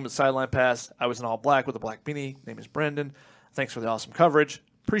the game. The sideline pass, I was in all black with a black beanie. Name is Brendan. Thanks for the awesome coverage.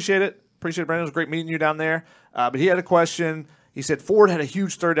 Appreciate it. Brendan. It was great meeting you down there. But he had a question. He said Ford had a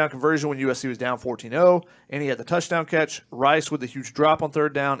huge third down conversion when USC was down 14-0, and he had the touchdown catch. Rice with a huge drop on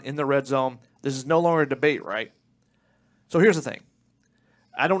third down in the red zone. This is no longer a debate, right? So here's the thing.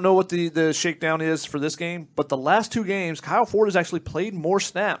 I don't know what the shakedown is for this game, but the last 2 games, Kyle Ford has actually played more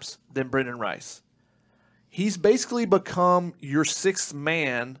snaps than Brendan Rice. He's basically become your 6th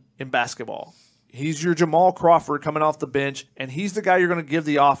man in basketball. He's your Jamal Crawford coming off the bench, and he's the guy you're going to give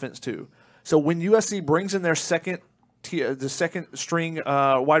the offense to. So when USC brings in their second string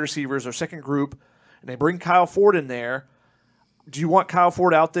wide receivers or second group, and they bring Kyle Ford in there, do you want Kyle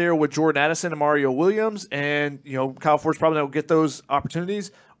Ford out there with Jordan Addison and Mario Williams, and Kyle Ford's probably not going to get those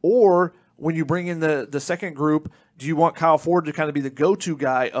opportunities? Or when you bring in the second group, do you want Kyle Ford to kind of be the go-to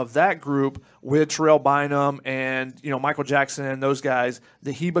guy of that group with Terrell Bynum and Michael Jackson and those guys,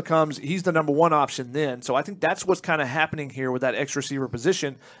 that he's the number one option then? So I think that's what's kind of happening here with that X receiver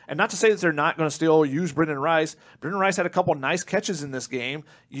position. And not to say that they're not going to still use Brendan Rice. Brendan Rice had a couple nice catches in this game.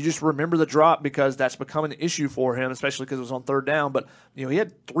 You just remember the drop because that's become an issue for him, especially because it was on third down. But he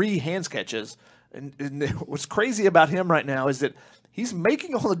had 3 hands catches. And what's crazy about him right now is that he's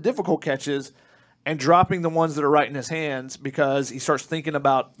making all the difficult catches and dropping the ones that are right in his hands because he starts thinking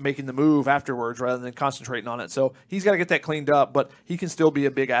about making the move afterwards rather than concentrating on it. So he's got to get that cleaned up, but he can still be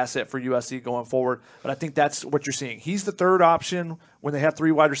a big asset for USC going forward. But I think that's what you're seeing. He's the third option when they have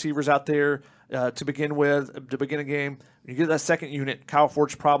 3 wide receivers out there to begin a game. When you get that second unit, Kyle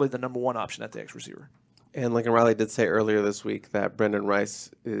Ford's probably the number one option at the X receiver. And Lincoln Riley did say earlier this week that Brendan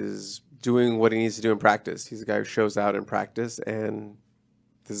Rice is doing what he needs to do in practice. He's a guy who shows out in practice, and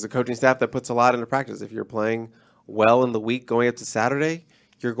this is a coaching staff that puts a lot into practice. If you're playing well in the week going up to Saturday,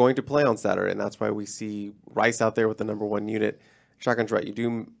 you're going to play on Saturday, and that's why we see Rice out there with the number one unit. Shotgun's right.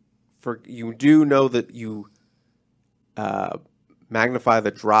 You do know that you magnify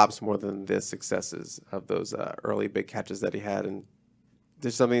the drops more than the successes of those early big catches that he had, and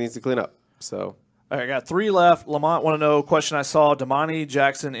there's something he needs to clean up. So. All right, I got 3 left. Lamont want to know, question I saw, Damani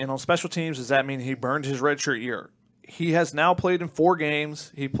Jackson in on special teams. Does that mean he burned his redshirt year? He has now played in 4 games.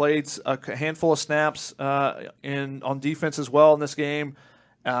 He played a handful of snaps on defense as well in this game,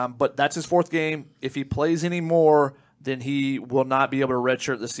 but that's his 4th game. If he plays any more, then he will not be able to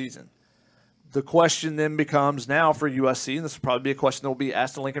redshirt this season. The question then becomes now for USC, and this will probably be a question that will be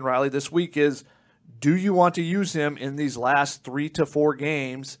asked to Lincoln Riley this week, is do you want to use him in these last 3 to 4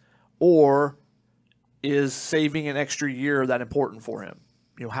 games, or is saving an extra year that important for him?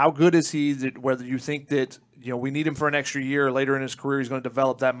 How good is he that whether you think that we need him for an extra year later in his career, he's going to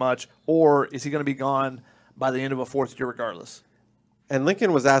develop that much, or is he going to be gone by the end of a 4th year regardless? And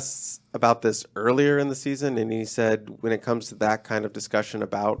Lincoln was asked about this earlier in the season, and he said when it comes to that kind of discussion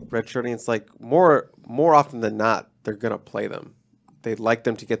about redshirting, it's like more often than not, they're going to play them. They'd like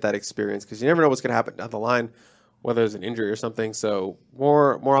them to get that experience because you never know what's going to happen down the line, whether there's an injury or something. So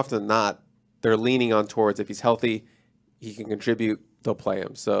more often than not, they're leaning on towards if he's healthy, he can contribute, they'll play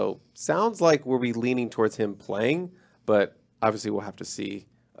him. So sounds like we'll be leaning towards him playing, but obviously we'll have to see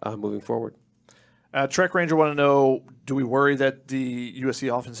moving forward. Trek Ranger want to know, do we worry that the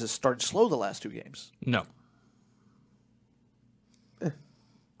USC offense has started slow the last 2 games? No. A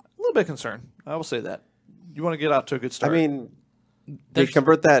little bit concerned. I will say that. You want to get out to a good start. I mean, they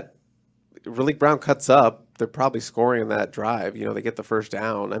convert that. Raleek Brown cuts up. They're probably scoring in that drive. They get the first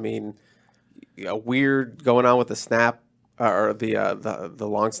down. I mean, a weird going on with the snap or the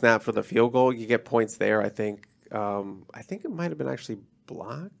long snap for the field goal. You get points there. I think it might have been actually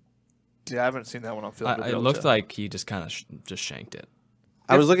blocked. Yeah, I haven't seen that one on film. It looked like he just kind of just shanked it.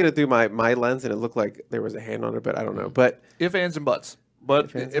 I was looking at it through my lens, and it looked like there was a hand on it, but I don't know. But if, ands, and buts.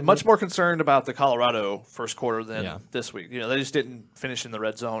 But much more concerned about the Colorado first quarter than this week. They just didn't finish in the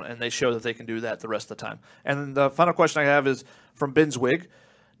red zone, and they show that they can do that the rest of the time. And the final question I have is from Ben Zwig.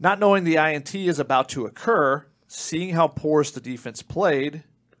 Not knowing the INT is about to occur, seeing how porous the defense played,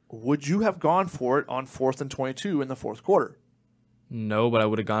 would you have gone for it on 4th and 22 in the 4th quarter? No, but I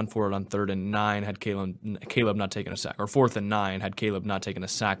would have gone for it on 3rd and 9 had Caleb not taken a sack, or 4th and 9 had Caleb not taken a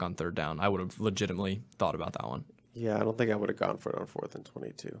sack on 3rd down. I would have legitimately thought about that one. Yeah, I don't think I would have gone for it on 4th and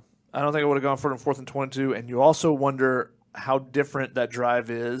 22. I don't think I would have gone for it on 4th and 22, and you also wonder how different that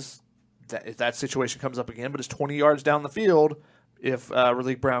drive is if that situation comes up again, but it's 20 yards down the field if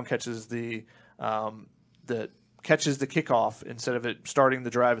Raleek Brown catches the kickoff instead of it starting the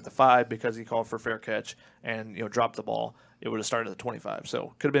drive at the 5 because he called for a fair catch and dropped the ball. It would have started at the 25.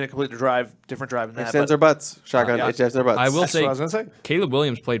 So could have been a completely different drive than that. Extends our butts. Shotgun. Extends our butts. I will That's say, what I was gonna say. Caleb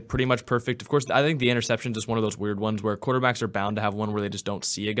Williams played pretty much perfect. Of course, I think the interception is just one of those weird ones where quarterbacks are bound to have one where they just don't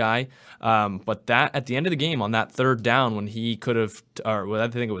see a guy. But that at the end of the game on that 3rd down when he could have, I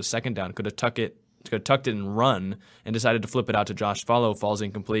think it was 2nd down, could have tucked it and run and decided to flip it out to Josh Follow, falls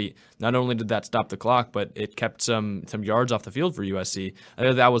incomplete. Not only did that stop the clock, but it kept some yards off the field for USC. I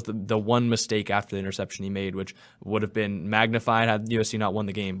think that was the one mistake after the interception he made, which would have been magnified had USC not won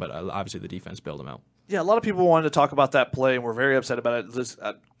the game, but obviously the defense bailed him out. Yeah, a lot of people wanted to talk about that play, and we're very upset about it.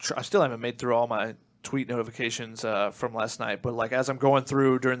 I still haven't made through all my tweet notifications from last night, but as I'm going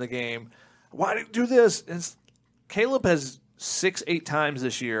through during the game, why did you do this? And Caleb has 6-8 times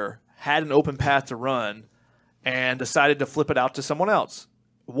this year had an open path to run and decided to flip it out to someone else.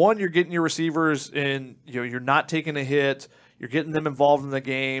 One, you're getting your receivers in, you're not taking a hit. You're getting them involved in the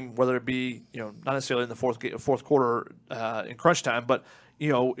game, whether it be not necessarily in the fourth quarter in crunch time, but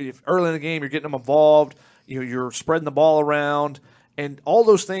if early in the game you're getting them involved. You're spreading the ball around, and all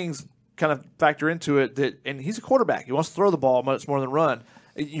those things kind of factor into it. And he's a quarterback; he wants to throw the ball much more than run.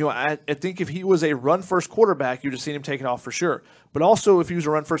 I think if he was a run-first quarterback, you'd have seen him take it off for sure. But also, if he was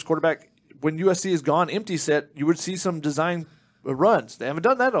a run-first quarterback, when USC has gone empty set, you would see some design runs. They haven't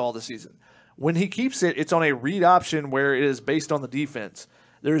done that at all this season. When he keeps it, it's on a read option where it is based on the defense.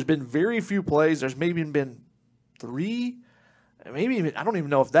 There's been very few plays. There's maybe been 3, maybe even, I don't even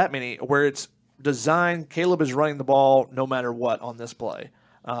know if that many, where it's design. Caleb is running the ball no matter what on this play.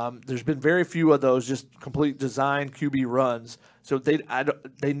 There's been very few of those just complete design QB runs. So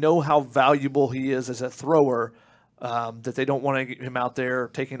they know how valuable he is as a thrower, that they don't want to get him out there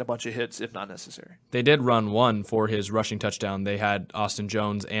taking a bunch of hits if not necessary. They did run one for his rushing touchdown. They had Austin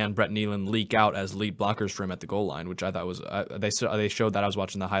Jones and Brett Nealon leak out as lead blockers for him at the goal line, which I thought was they showed that. I was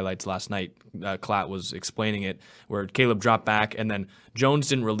watching the highlights last night. Klatt was explaining it, where Caleb dropped back and then Jones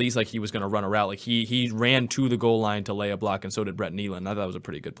didn't release like he was going to run a route. Like he ran to the goal line to lay a block, and so did Brett Nealon. I thought it was a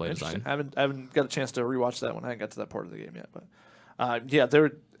pretty good play design. I haven't got a chance to rewatch that one. I haven't got to that part of the game yet, but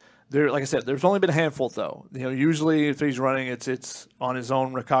There, like I said, there's only been a handful though. Usually if he's running, it's on his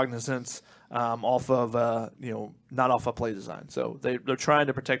own recognizance, off of not off of play design. So they're trying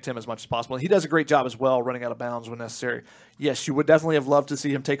to protect him as much as possible. And he does a great job as well, running out of bounds when necessary. Yes, you would definitely have loved to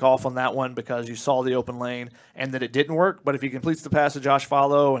see him take off on that one because you saw the open lane and that it didn't work. But if he completes the pass to Josh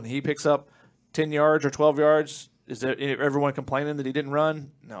Fallow and he picks up 10 yards or 12 yards, is there everyone complaining that he didn't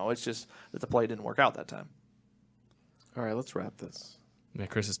run? No, it's just that the play didn't work out that time. All right, let's wrap this. Yeah,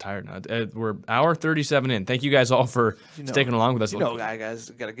 Chris is tired now. We're hour 37 in. Thank you guys all for sticking along with us. Guys,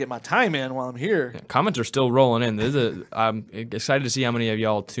 got to get my time in while I'm here. Yeah, comments are still rolling in. I'm excited to see how many of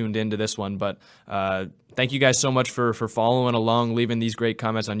y'all tuned into this one. But thank you guys so much for following along, leaving these great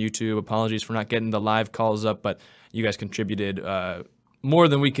comments on YouTube. Apologies for not getting the live calls up, but you guys contributed more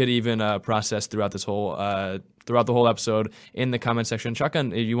than we could even process throughout the whole episode in the comment section.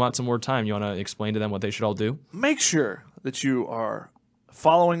 Shotgun, if you want some more time, you want to explain to them what they should all do? Make sure that you are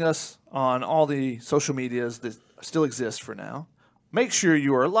following us on all the social medias that still exist for now. Make sure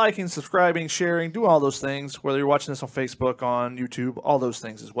you are liking, subscribing, sharing, do all those things, whether you're watching this on Facebook, on YouTube, all those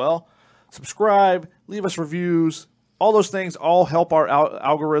things as well. Subscribe, leave us reviews. All those things all help our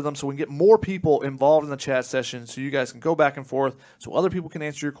algorithm so we can get more people involved in the chat session so you guys can go back and forth so other people can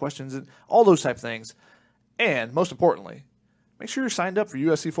answer your questions and all those type of things. And most importantly, make sure you're signed up for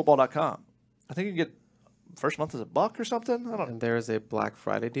USCFootball.com. I think you can get first month is $1 or something. I don't know. And there is a Black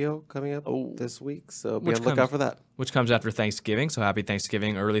Friday deal coming up this week, so be on the lookout for that. Which comes after Thanksgiving, so happy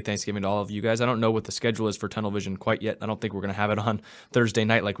Thanksgiving, early Thanksgiving to all of you guys. I don't know what the schedule is for Tunnel Vision quite yet. I don't think we're going to have it on Thursday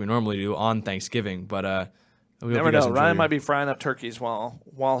night like we normally do on Thanksgiving, but we never know. Ryan might be frying up turkeys while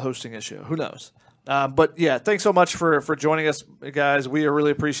hosting a show. Who knows? But yeah, thanks so much for joining us, guys. We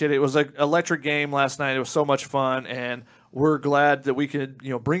really appreciate it. It was an electric game last night. It was so much fun, and we're glad that we could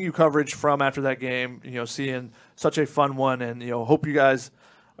bring you coverage from after that game. Seeing such a fun one, and hope you guys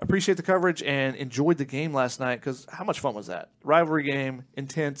appreciate the coverage and enjoyed the game last night. Because how much fun was that? Rivalry game,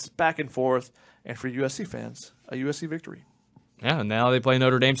 intense, back and forth, and for USC fans, a USC victory. Yeah, and now they play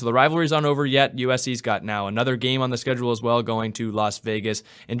Notre Dame, so the rivalry's not over yet. USC's got now another game on the schedule as well, going to Las Vegas.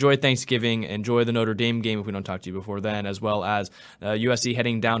 Enjoy Thanksgiving. Enjoy the Notre Dame game if we don't talk to you before then, as well as USC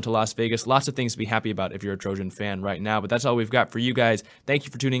heading down to Las Vegas. Lots of things to be happy about if you're a Trojan fan right now, but that's all we've got for you guys. Thank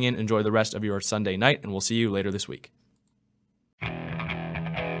you for tuning in. Enjoy the rest of your Sunday night, and we'll see you later this week.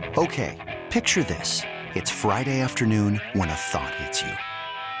 Okay, picture this. It's Friday afternoon when a thought hits you.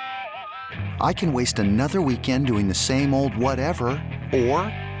 I can waste another weekend doing the same old whatever, or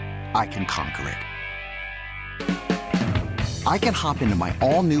I can conquer it. I can hop into my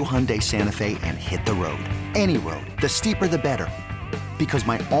all-new Hyundai Santa Fe and hit the road. Any road. The steeper, the better. Because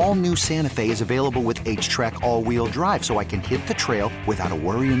my all-new Santa Fe is available with H-Track all-wheel drive, so I can hit the trail without a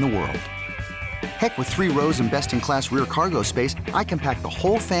worry in the world. Heck, with 3 rows and best-in-class rear cargo space, I can pack the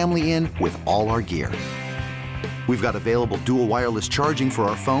whole family in with all our gear. We've got available dual wireless charging for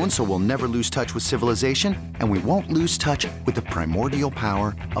our phones, so we'll never lose touch with civilization, and we won't lose touch with the primordial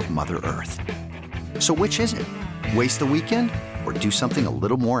power of Mother Earth. So which is it? Waste the weekend or do something a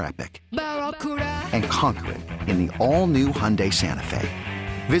little more epic? And conquer it in the all-new Hyundai Santa Fe.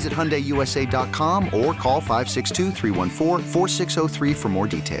 Visit HyundaiUSA.com or call 562-314-4603 for more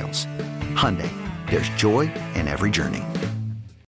details. Hyundai, there's joy in every journey.